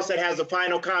anyone else that has a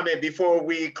final comment before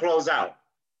we close out?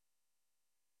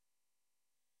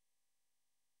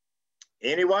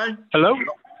 Anyone? Hello?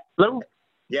 Hello?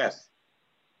 Yes.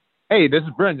 Hey, this is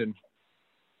Brendan.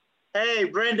 Hey,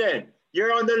 Brendan,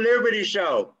 you're on the Liberty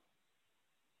Show.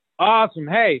 Awesome.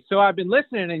 Hey, so I've been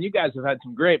listening and you guys have had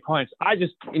some great points. I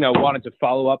just, wanted to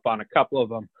follow up on a couple of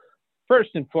them.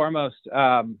 First and foremost,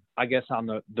 I guess on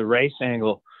the race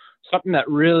angle, something that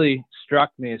really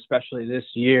struck me, especially this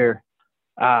year,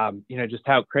 just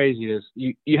how crazy it is.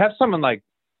 You have someone like,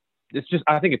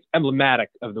 I think it's emblematic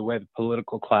of the way the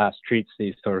political class treats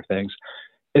these sort of things,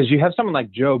 is you have someone like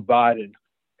Joe Biden,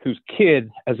 whose kid,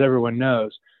 as everyone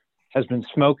knows, has been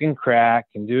smoking crack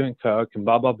and doing coke and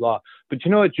blah, blah, blah. But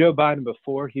you know what Joe Biden,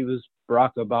 before he was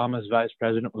Barack Obama's vice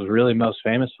president, was really most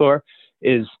famous for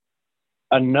is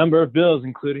a number of bills,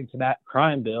 including to that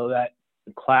crime bill that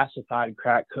classified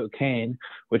crack cocaine,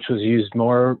 which was used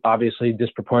more obviously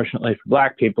disproportionately for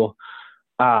Black people,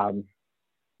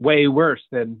 way worse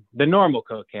than the normal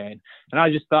cocaine. And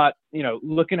I just thought,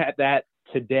 looking at that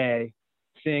today,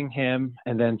 seeing him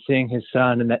and then seeing his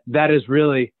son, and that is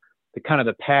really the kind of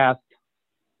the path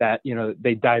that,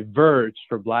 they diverged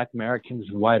for Black Americans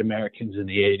and white Americans in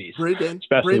the 80s.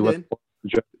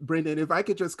 Brendan, if I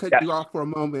could just cut you off for a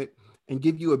moment and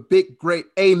give you a big, great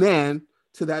amen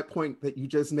to that point that you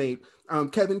just made.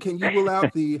 Kevin, can you roll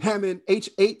out the Hammond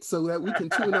H8 so that we can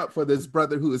tune up for this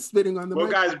brother who is spitting on the mic?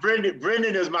 Well, guys,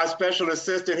 Brendan is my special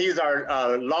assistant. He's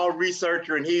our law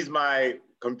researcher, and he's my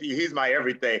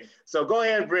everything. So go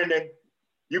ahead, Brendan.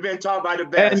 You've been taught by the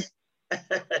best.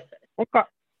 Okay.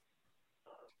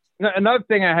 Another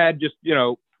thing I had, just,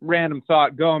 random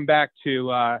thought going back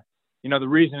to, the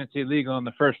reason it's illegal in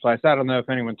the first place. I don't know if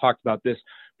anyone talked about this,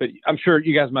 but I'm sure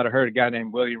you guys might have heard a guy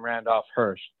named William Randolph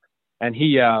Hearst. And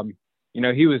he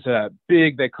was a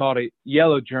big, they called it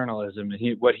yellow journalism. And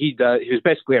he was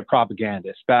basically a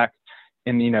propagandist back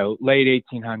in, late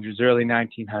 1800s, early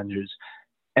 1900s.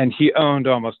 And he owned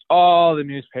almost all the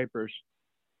newspapers,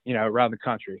 around the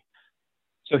country.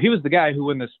 So he was the guy who,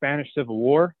 when the Spanish Civil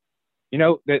War,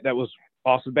 that was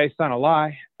also based on a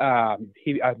lie. I'm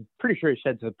pretty sure he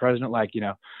said to the president, like,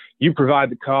 you provide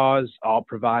the cause, I'll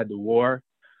provide the war.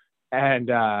 And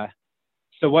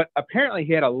so what apparently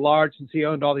he had since he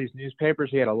owned all these newspapers,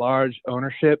 he had a large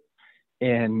ownership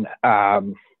in, a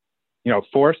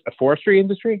forestry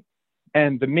industry.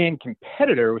 And the main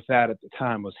competitor with that at the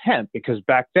time was hemp, because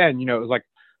back then, it was like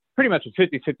pretty much a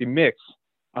 50-50 mix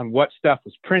on what stuff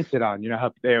was printed on.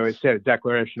 How they always say the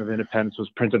Declaration of Independence was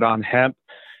printed on hemp.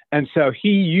 And so he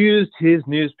used his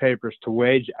newspapers to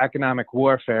wage economic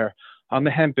warfare on the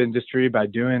hemp industry by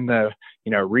doing the,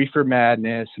 reefer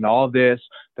madness and all of this.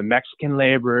 The Mexican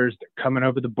laborers, they're coming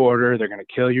over the border, they're going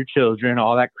to kill your children,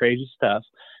 all that crazy stuff.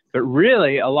 But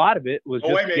really, a lot of it was Oh,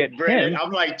 just wait a minute, get Brendan. him.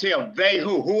 I'm like, Tim, they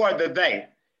who? Who are the they?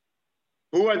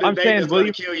 Who are the I'm they saying that's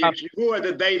going to William. kill you? Who are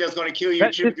the they that's going to kill your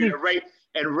children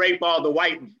and rape all the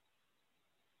white?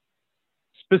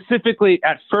 Specifically,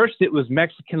 at first it was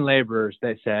Mexican laborers,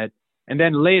 they said, and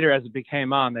then later, as it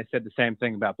became on, they said the same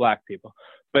thing about black people.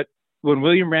 But when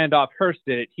William Randolph Hearst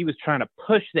did it, he was trying to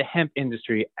push the hemp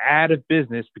industry out of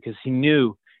business because he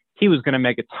knew he was going to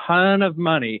make a ton of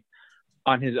money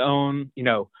on his own,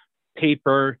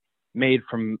 paper made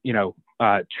from,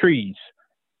 trees,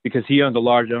 because he owned a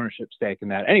large ownership stake in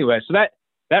that. Anyway, so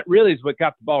that really is what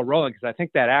got the ball rolling, because I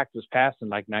think that act was passed in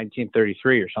like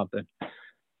 1933 or something.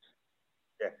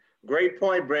 Yeah. Great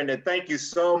point, Brendan. Thank you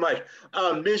so much.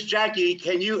 Miss Jackie,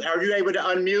 are you able to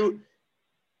unmute?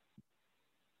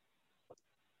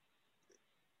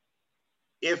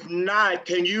 If not,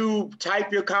 can you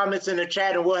type your comments in the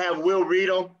chat and we'll read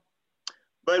them?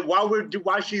 But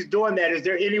while she's doing that, is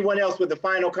there anyone else with the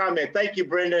final comment? Thank you,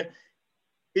 Brendan.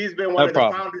 He's been one of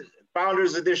the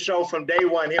founders of this show from day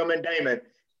one, him and Damon.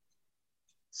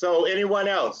 So anyone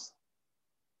else?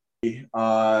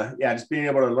 Yeah, just being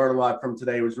able to learn a lot from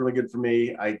today was really good for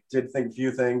me. I did think a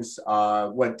few things.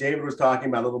 What David was talking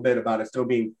about a little bit about it still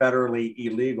being federally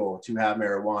illegal to have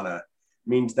marijuana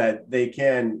means that they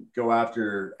can go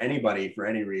after anybody for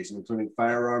any reason, including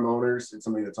firearm owners. It's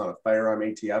something that's on a firearm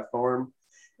ATF form.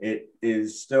 It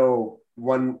is still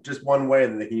just one way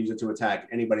that they can use it to attack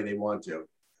anybody they want to,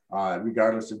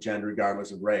 regardless of gender,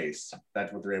 regardless of race.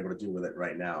 That's what they're able to do with it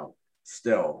right now,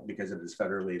 still, because it is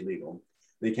federally illegal.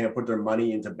 They can't put their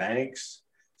money into banks,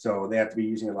 so they have to be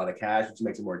using a lot of cash, which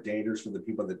makes it more dangerous for the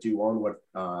people that do own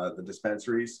the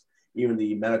dispensaries. Even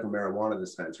the medical marijuana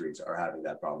dispensaries are having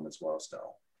that problem as well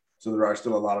still. So there are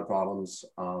still a lot of problems.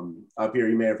 Up here,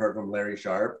 you may have heard from Larry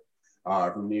Sharp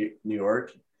from New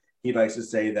York. He likes to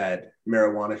say that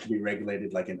marijuana should be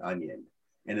regulated like an onion.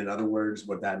 And in other words,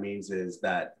 what that means is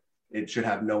that it should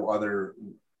have no other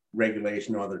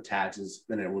regulation or other taxes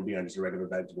than it would be on just a regular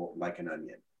vegetable like an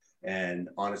onion. And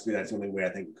honestly, that's the only way I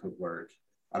think it could work.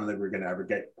 I don't think we're going to ever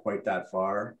get quite that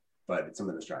far, but it's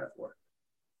something to strive for.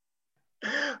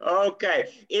 Okay.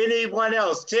 Anyone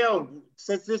else? Tim,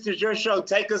 since this is your show,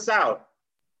 take us out.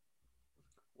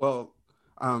 Well,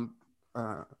 I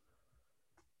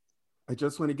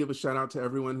just want to give a shout out to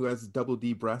everyone who has double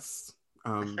D breasts.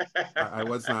 I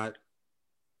was not.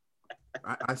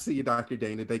 I see you, Dr.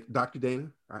 Dana. Dr. Dana,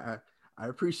 I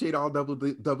appreciate all double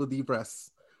D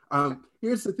breasts.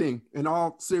 Here's the thing, in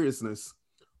all seriousness,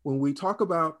 when we talk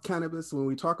about cannabis, when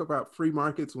we talk about free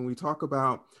markets, when we talk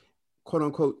about quote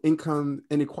unquote income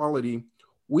inequality,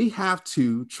 we have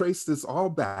to trace this all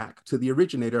back to the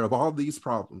originator of all these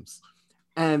problems.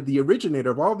 And the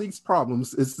originator of all these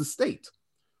problems is the state.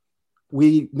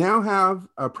 We now have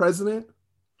a president,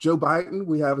 Joe Biden.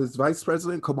 We have his vice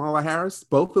president, Kamala Harris,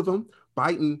 both of them.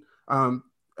 Biden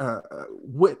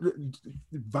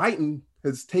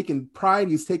has taken pride,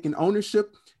 he's taken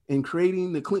ownership in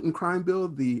creating the Clinton crime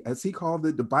bill, as he called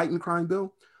it, the Biden crime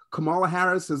bill. Kamala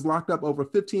Harris has locked up over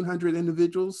 1,500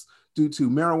 individuals due to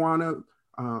marijuana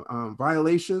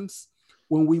violations.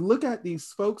 When we look at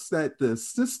these folks that the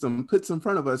system puts in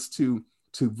front of us to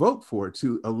vote for,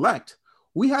 to elect,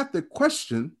 we have to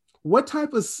question what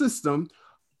type of system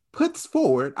puts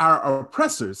forward our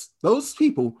oppressors, those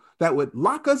people that would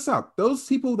lock us up, those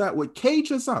people that would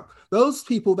cage us up, those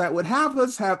people that would have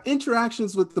us have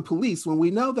interactions with the police when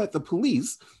we know that the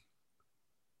police,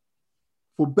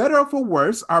 for better or for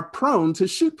worse, are prone to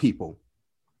shoot people.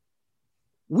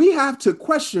 We have to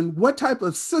question what type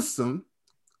of system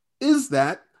is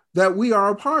that we are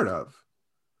a part of.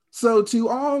 So to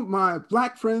all my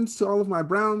Black friends, to all of my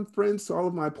brown friends, to all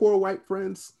of my poor white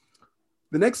friends,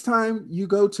 the next time you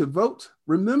go to vote,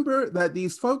 remember that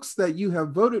these folks that you have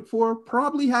voted for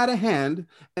probably had a hand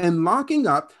in locking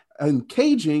up and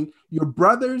caging your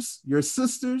brothers, your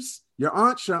sisters, your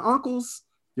aunts, your uncles,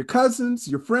 your cousins,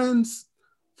 your friends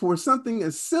for something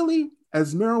as silly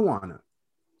as marijuana.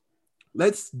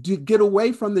 Let's get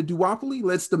away from the duopoly.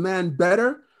 Let's demand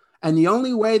better. And the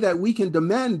only way that we can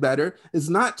demand better is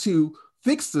not to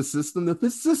fix the system.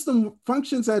 The system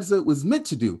functions as it was meant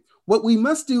to do. What we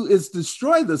must do is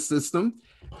destroy the system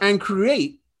and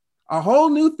create a whole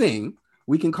new thing.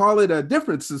 We can call it a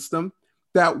different system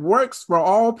that works for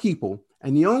all people.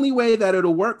 And the only way that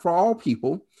it'll work for all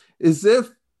people is if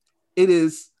it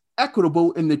is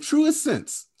equitable in the truest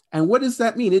sense. And what does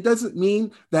that mean? It doesn't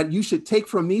mean that you should take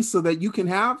from me so that you can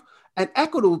have. An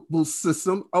equitable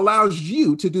system allows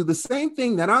you to do the same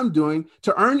thing that I'm doing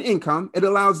to earn income. It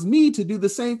allows me to do the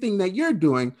same thing that you're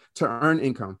doing to earn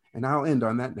income. And I'll end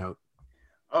on that note.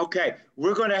 Okay,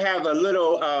 we're going to have a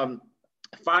little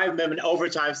 5-minute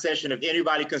overtime session. If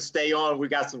anybody can stay on, we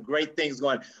got some great things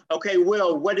going. Okay,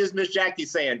 Will, what is Miss Jackie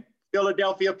saying?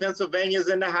 Philadelphia, Pennsylvania is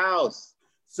in the house.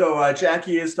 So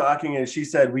Jackie is talking, and she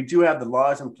said, we do have the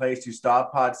laws in place to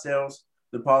stop pot sales.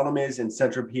 The problem is in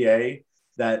Central PA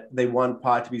that they want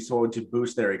pot to be sold to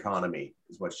boost their economy,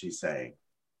 is what she's saying.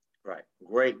 Right.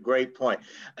 Great point.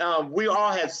 We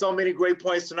all had so many great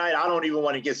points tonight. I don't even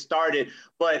want to get started,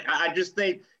 but I just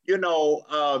think,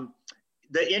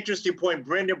 the interesting point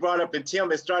Brendan brought up and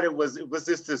Tim, it started was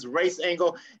this race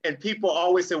angle. And people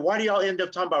always say, why do y'all end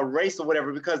up talking about race or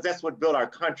whatever? Because that's what built our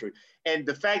country. And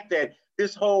the fact that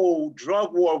this whole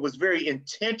drug war was very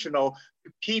intentional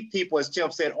to keep people, as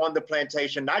Tim said, on the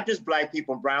plantation, not just Black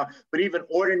people and brown, but even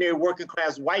ordinary working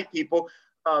class white people.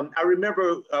 I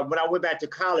remember when I went back to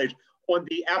college, on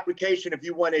the application, if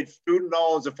you wanted student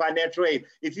loans or financial aid,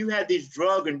 if you had these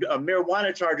drug and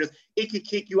marijuana charges, it could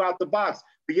kick you out the box.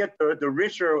 But yet the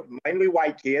richer, mainly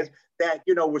white kids that,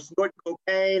 were snorting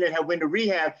cocaine and had went to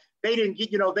rehab, they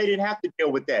didn't have to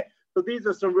deal with that. So these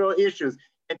are some real issues.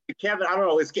 And Kevin, I don't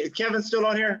know, is Kevin still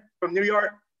on here from New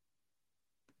York?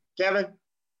 Kevin?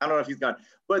 I don't know if he's gone.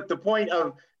 But the point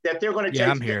of that they're going to take—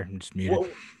 Yeah, I'm here. I'm just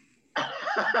muted.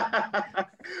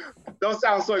 Don't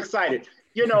sound so excited.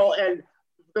 And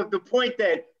the point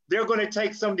that they're going to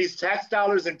take some of these tax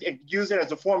dollars and use it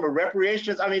as a form of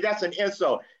reparations, I mean, that's an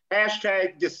insult.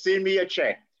 Hashtag just send me a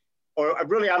check. Or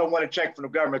really, I don't want a check from the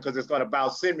government because it's going to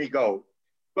bounce, send me gold.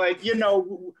 But,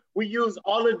 we use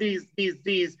all of these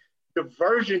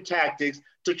diversion tactics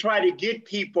to try to get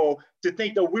people to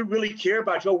think that we really care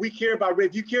about you. We care about,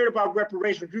 if you cared about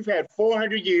reparations, you've had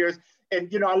 400 years. And,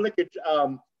 I look at,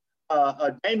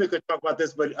 Damon could talk about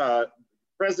this, but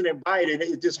President Biden,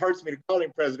 it just hurts me to call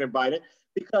him President Biden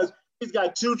because he's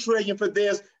got $2 trillion for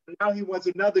this. And now he wants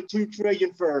another $2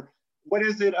 trillion for,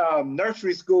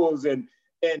 nursery schools and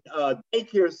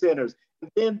daycare centers.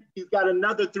 And then he's got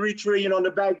another $3 trillion on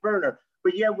the back burner.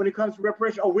 But yet when it comes to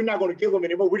reparations, we're not going to give them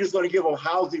anymore. We're just going to give them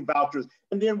housing vouchers.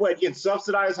 And then in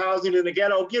subsidized housing in the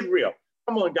ghetto? Get real.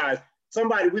 Come on, guys.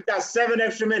 Somebody, we've got 7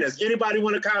 extra minutes. Anybody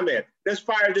want to comment? Let's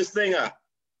fire this thing up.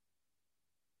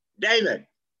 Damon.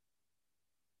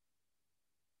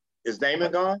 Is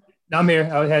Damon gone? I'm here.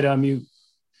 I had to unmute.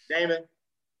 Damon,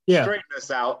 yeah. Straighten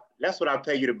us out. That's what I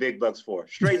pay you the big bucks for.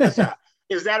 Straighten us out.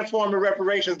 Is that a form of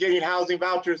reparations, getting housing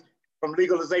vouchers from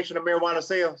legalization of marijuana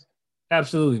sales?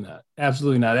 Absolutely not.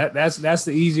 Absolutely not. That's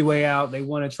the easy way out. They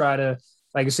want to try to,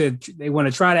 like I said, they want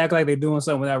to try to act like they're doing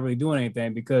something without really doing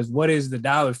anything, because what is the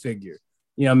dollar figure?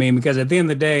 You know what I mean? Because at the end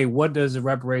of the day, what does the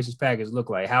reparations package look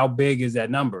like? How big is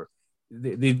that number?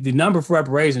 The number for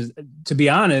reparations, to be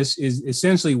honest, is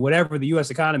essentially whatever the U.S.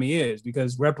 economy is,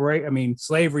 because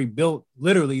slavery built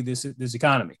literally this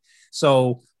economy.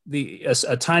 So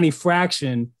a tiny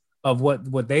fraction of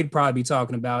what they'd probably be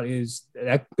talking about is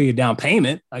that could be a down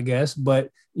payment, I guess. But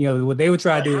what they would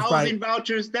try to do is housing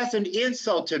vouchers. That's an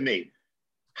insult to me.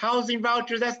 Housing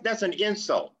vouchers. That's an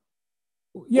insult.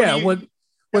 Yeah.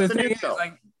 The thing is,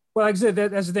 like I said,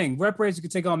 that's the thing. Reparations can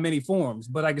take on many forms,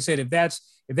 but like I said, if that's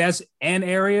an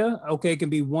area, okay, it can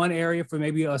be one area for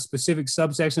maybe a specific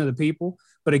subsection of the people.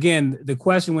 But again, the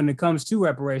question when it comes to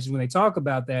reparations, when they talk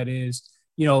about that is,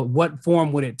 what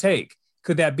form would it take?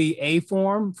 Could that be a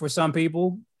form for some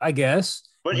people? I guess.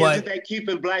 But isn't that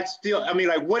keeping blacks still? I mean,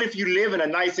 like, what if you live in a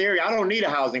nice area? I don't need a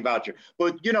housing voucher.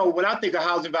 But, when I think of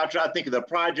housing voucher, I think of the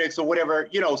projects or whatever,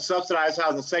 subsidized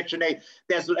housing, Section 8.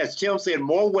 That's, as Tim said,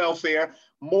 more welfare,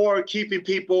 more keeping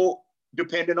people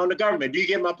dependent on the government. Do you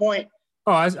get my point?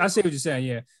 Oh, I see what you're saying.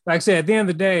 Yeah. Like I said, at the end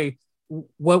of the day,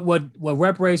 what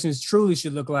reparations truly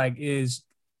should look like is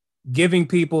giving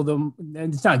people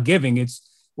and it's not giving, it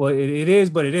is,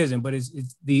 but it isn't. But it's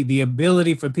the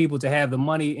ability for people to have the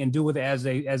money and do with it as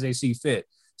they see fit.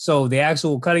 So the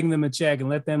actual cutting them a check and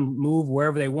let them move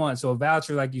wherever they want. So a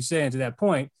voucher, like you said, to that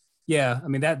point, yeah, I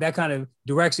mean that kind of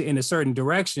directs it in a certain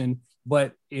direction.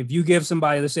 But if you give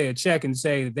somebody, let's say, a check and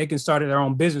say they can start their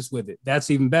own business with it,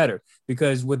 that's even better,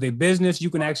 because with a business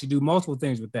you can actually do multiple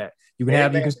things with that. You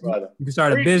can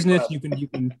start a business, you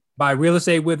can buy real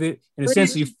estate with it, and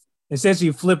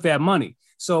essentially flip that money.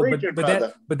 So,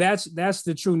 but that's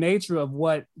the true nature of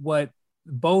what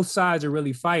both sides are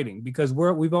really fighting, because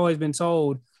we've always been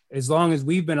told, as long as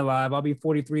we've been alive, I'll be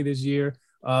 43 this year.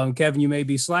 Kevin, you may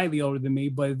be slightly older than me,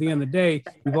 but at the end of the day,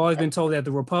 we've always been told that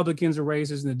the Republicans are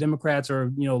racist and the Democrats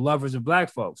are, lovers of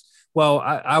black folks. Think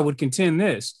I would contend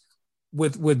this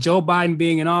with Joe Biden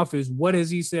being in office. What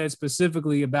has he said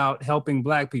specifically about helping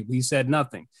black people? He said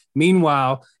nothing.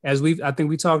 Meanwhile, as I think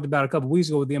we talked about a couple of weeks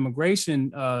ago with the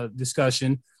immigration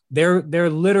discussion, they're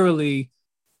literally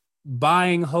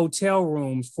buying hotel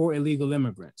rooms for illegal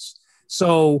immigrants.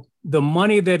 So the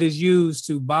money that is used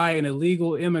to buy an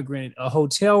illegal immigrant a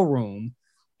hotel room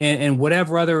and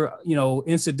whatever other,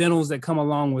 incidentals that come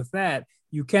along with that,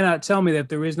 you cannot tell me that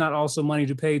there is not also money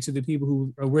to pay to the people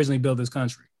who originally built this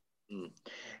country.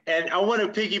 And I want to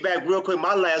piggyback real quick.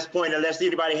 My last point, unless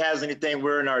anybody has anything,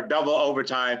 we're in our double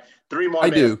overtime. 3 more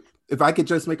minutes. I do. If I could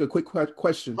just make a quick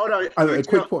question. Hold on. A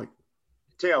quick point.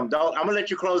 Tim, I'm going to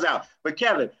let you close out. But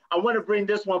Kevin, I want to bring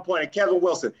this one point. And Kevin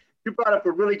Wilson, you brought up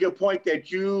a really good point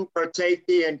that you partake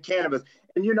in cannabis.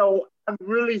 And, I'm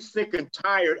really sick and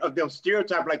tired of them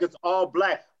stereotyping like it's all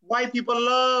black. White people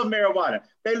love marijuana.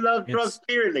 They love drugs,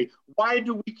 periodly. Why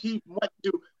do we keep wanting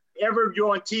to, ever you're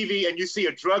on TV and you see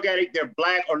a drug addict, they're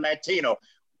black or Latino?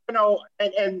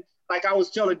 And like I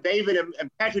was telling David and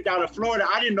Patrick down in Florida,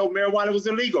 I didn't know marijuana was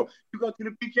illegal. You go to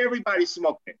the beach, everybody's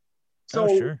smoking it.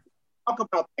 So talk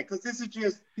about that, because this is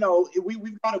just,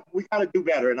 we gotta do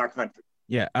better in our country.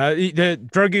 Yeah, the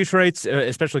drug use rates,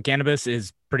 especially cannabis,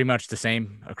 is pretty much the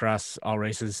same across all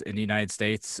races in the United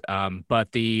States.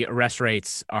 But the arrest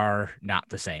rates are not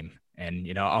the same.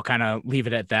 And, I'll kind of leave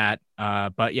it at that.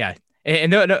 But yeah, and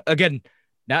no, again,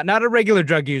 not a regular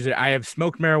drug user. I have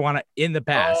smoked marijuana in the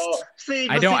past.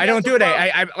 I don't do it.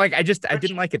 I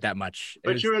didn't like it that much.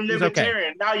 But you're a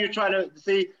libertarian. Now you're trying to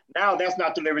see. Now that's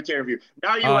not the libertarian view.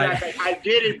 Now you I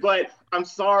did it, but I'm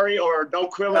sorry, or don't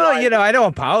criminalize. Well, I don't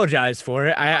apologize for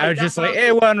it. I was just like,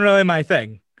 it wasn't really my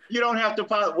thing. You don't have to.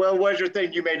 Well, what's your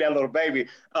thing? You made that little baby.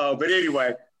 But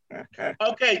anyway.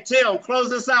 Okay, Tim,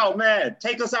 close us out, man.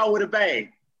 Take us out with a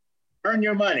bang. Earn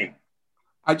your money.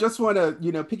 I just want to,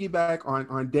 piggyback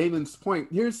on Damon's point.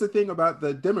 Here's the thing about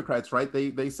the Democrats, right?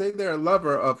 They say they're a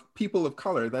lover of people of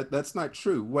color. That's not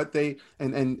true. What they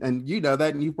and you know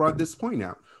that, and you brought this point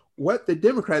out. What the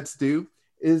Democrats do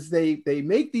is they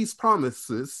make these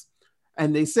promises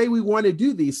and they say we want to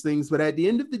do these things, but at the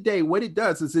end of the day, what it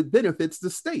does is it benefits the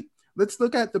state. Let's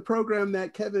look at the program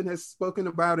that Kevin has spoken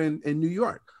about in New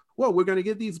York. Well, we're going to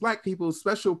give these Black people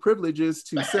special privileges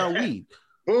to sell weed.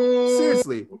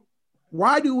 Seriously.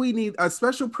 Why do we need a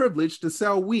special privilege to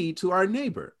sell weed to our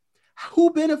neighbor?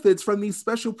 Who benefits from these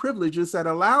special privileges that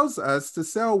allows us to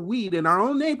sell weed in our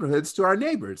own neighborhoods to our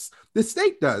neighbors? The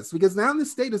state does, because now the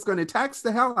state is going to tax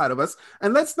the hell out of us.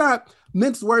 And let's not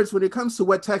mince words when it comes to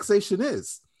what taxation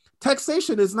is.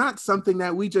 Taxation is not something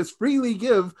that we just freely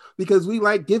give because we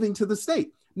like giving to the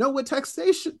state. No, what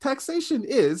taxation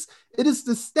is, it is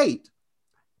the state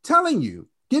telling you,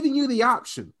 giving you the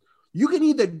option. You can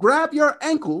either grab your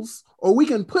ankles or we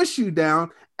can push you down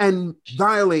and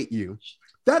violate you.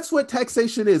 That's what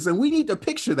taxation is. And we need to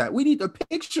picture that. We need to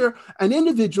picture an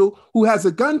individual who has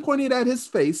a gun pointed at his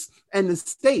face and the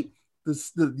state,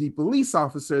 the police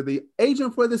officer, the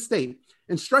agent for the state,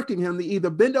 instructing him to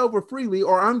either bend over freely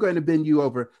or I'm going to bend you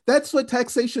over. That's what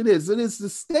taxation is. It is the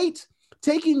state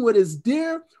taking what is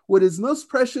dear, what is most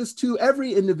precious to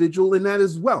every individual, and that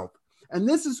is wealth. And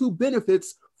this is who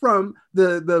benefits from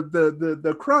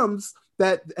the crumbs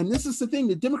that, and this is the thing,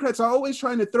 the Democrats are always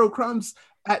trying to throw crumbs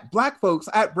at Black folks,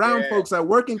 at brown folks, at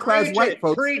working class white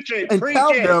folks, and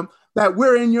tell them that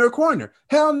we're in your corner.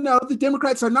 Hell no, the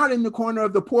Democrats are not in the corner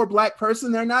of the poor Black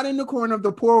person. They're not in the corner of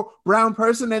the poor brown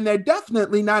person, and they're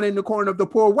definitely not in the corner of the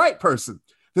poor white person.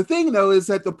 The thing though is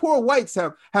that the poor whites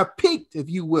have peaked, if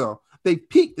you will. They've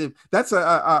peaked. That's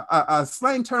a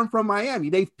slang term from Miami.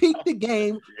 They've peaked the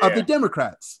game of the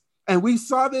Democrats. And we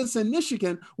saw this in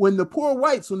Michigan when the poor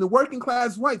whites, when the working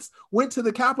class whites went to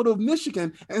the capital of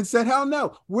Michigan and said, hell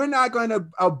no, we're not going to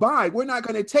abide. We're not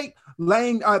going to take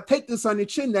this on the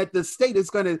chin that the state is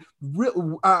going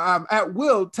to at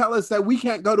will tell us that we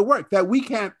can't go to work, that we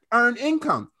can't earn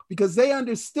income, because they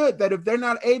understood that if they're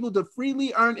not able to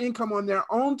freely earn income on their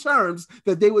own terms,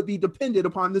 that they would be dependent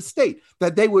upon the state,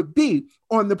 that they would be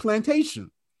on the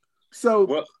plantation.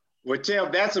 So. Well,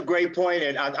 Tim, that's a great point,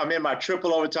 and I'm in my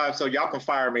triple overtime, so y'all can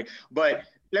fire me. But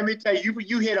let me tell you,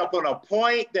 you hit up on a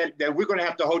point that we're going to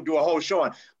have to do a whole show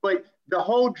on. But the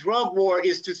whole drug war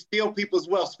is to steal people's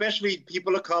wealth, especially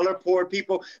people of color, poor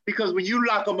people, because when you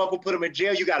lock them up and put them in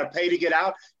jail, you got to pay to get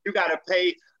out. You got to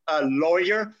pay a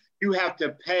lawyer. You have to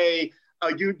pay.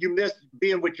 You miss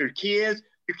being with your kids.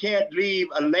 You can't leave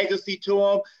a legacy to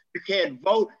them. You can't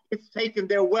vote. It's taking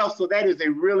their wealth. So that is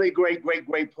a really great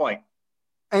point.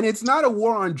 And it's not a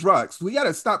war on drugs. We got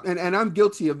to stop. And I'm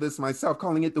guilty of this myself,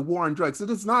 calling it the war on drugs. It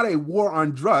is not a war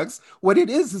on drugs. What it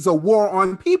is a war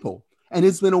on people. And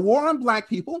it's been a war on Black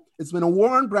people. It's been a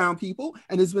war on brown people.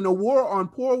 And it's been a war on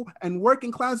poor and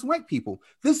working class white people.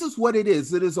 This is what it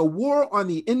is. It is a war on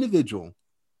the individual.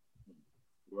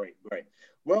 Great.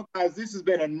 Well, guys, this has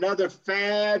been another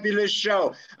fabulous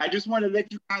show. I just want to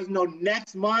let you guys know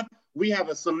next month, We have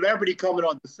a celebrity coming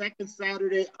on the second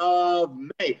Saturday of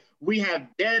May. We have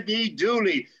Debbie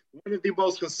Dooley, one of the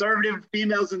most conservative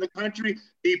females in the country,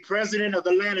 the president of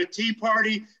the Atlanta Tea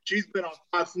Party. She's been on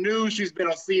Fox News. She's been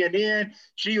on CNN.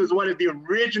 She was one of the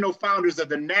original founders of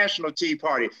the National Tea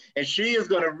Party. And she is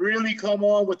going to really come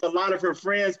on with a lot of her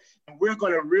friends, and we're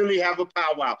going to really have a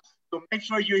powwow. So make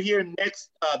sure you're here next,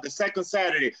 the second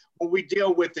Saturday, when we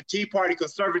deal with the Tea Party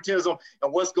conservatism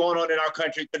and what's going on in our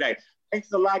country today.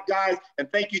 Thanks a lot, guys.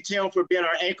 And thank you, Tim, for being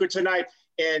our anchor tonight.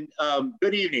 And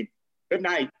good evening. Good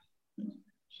night.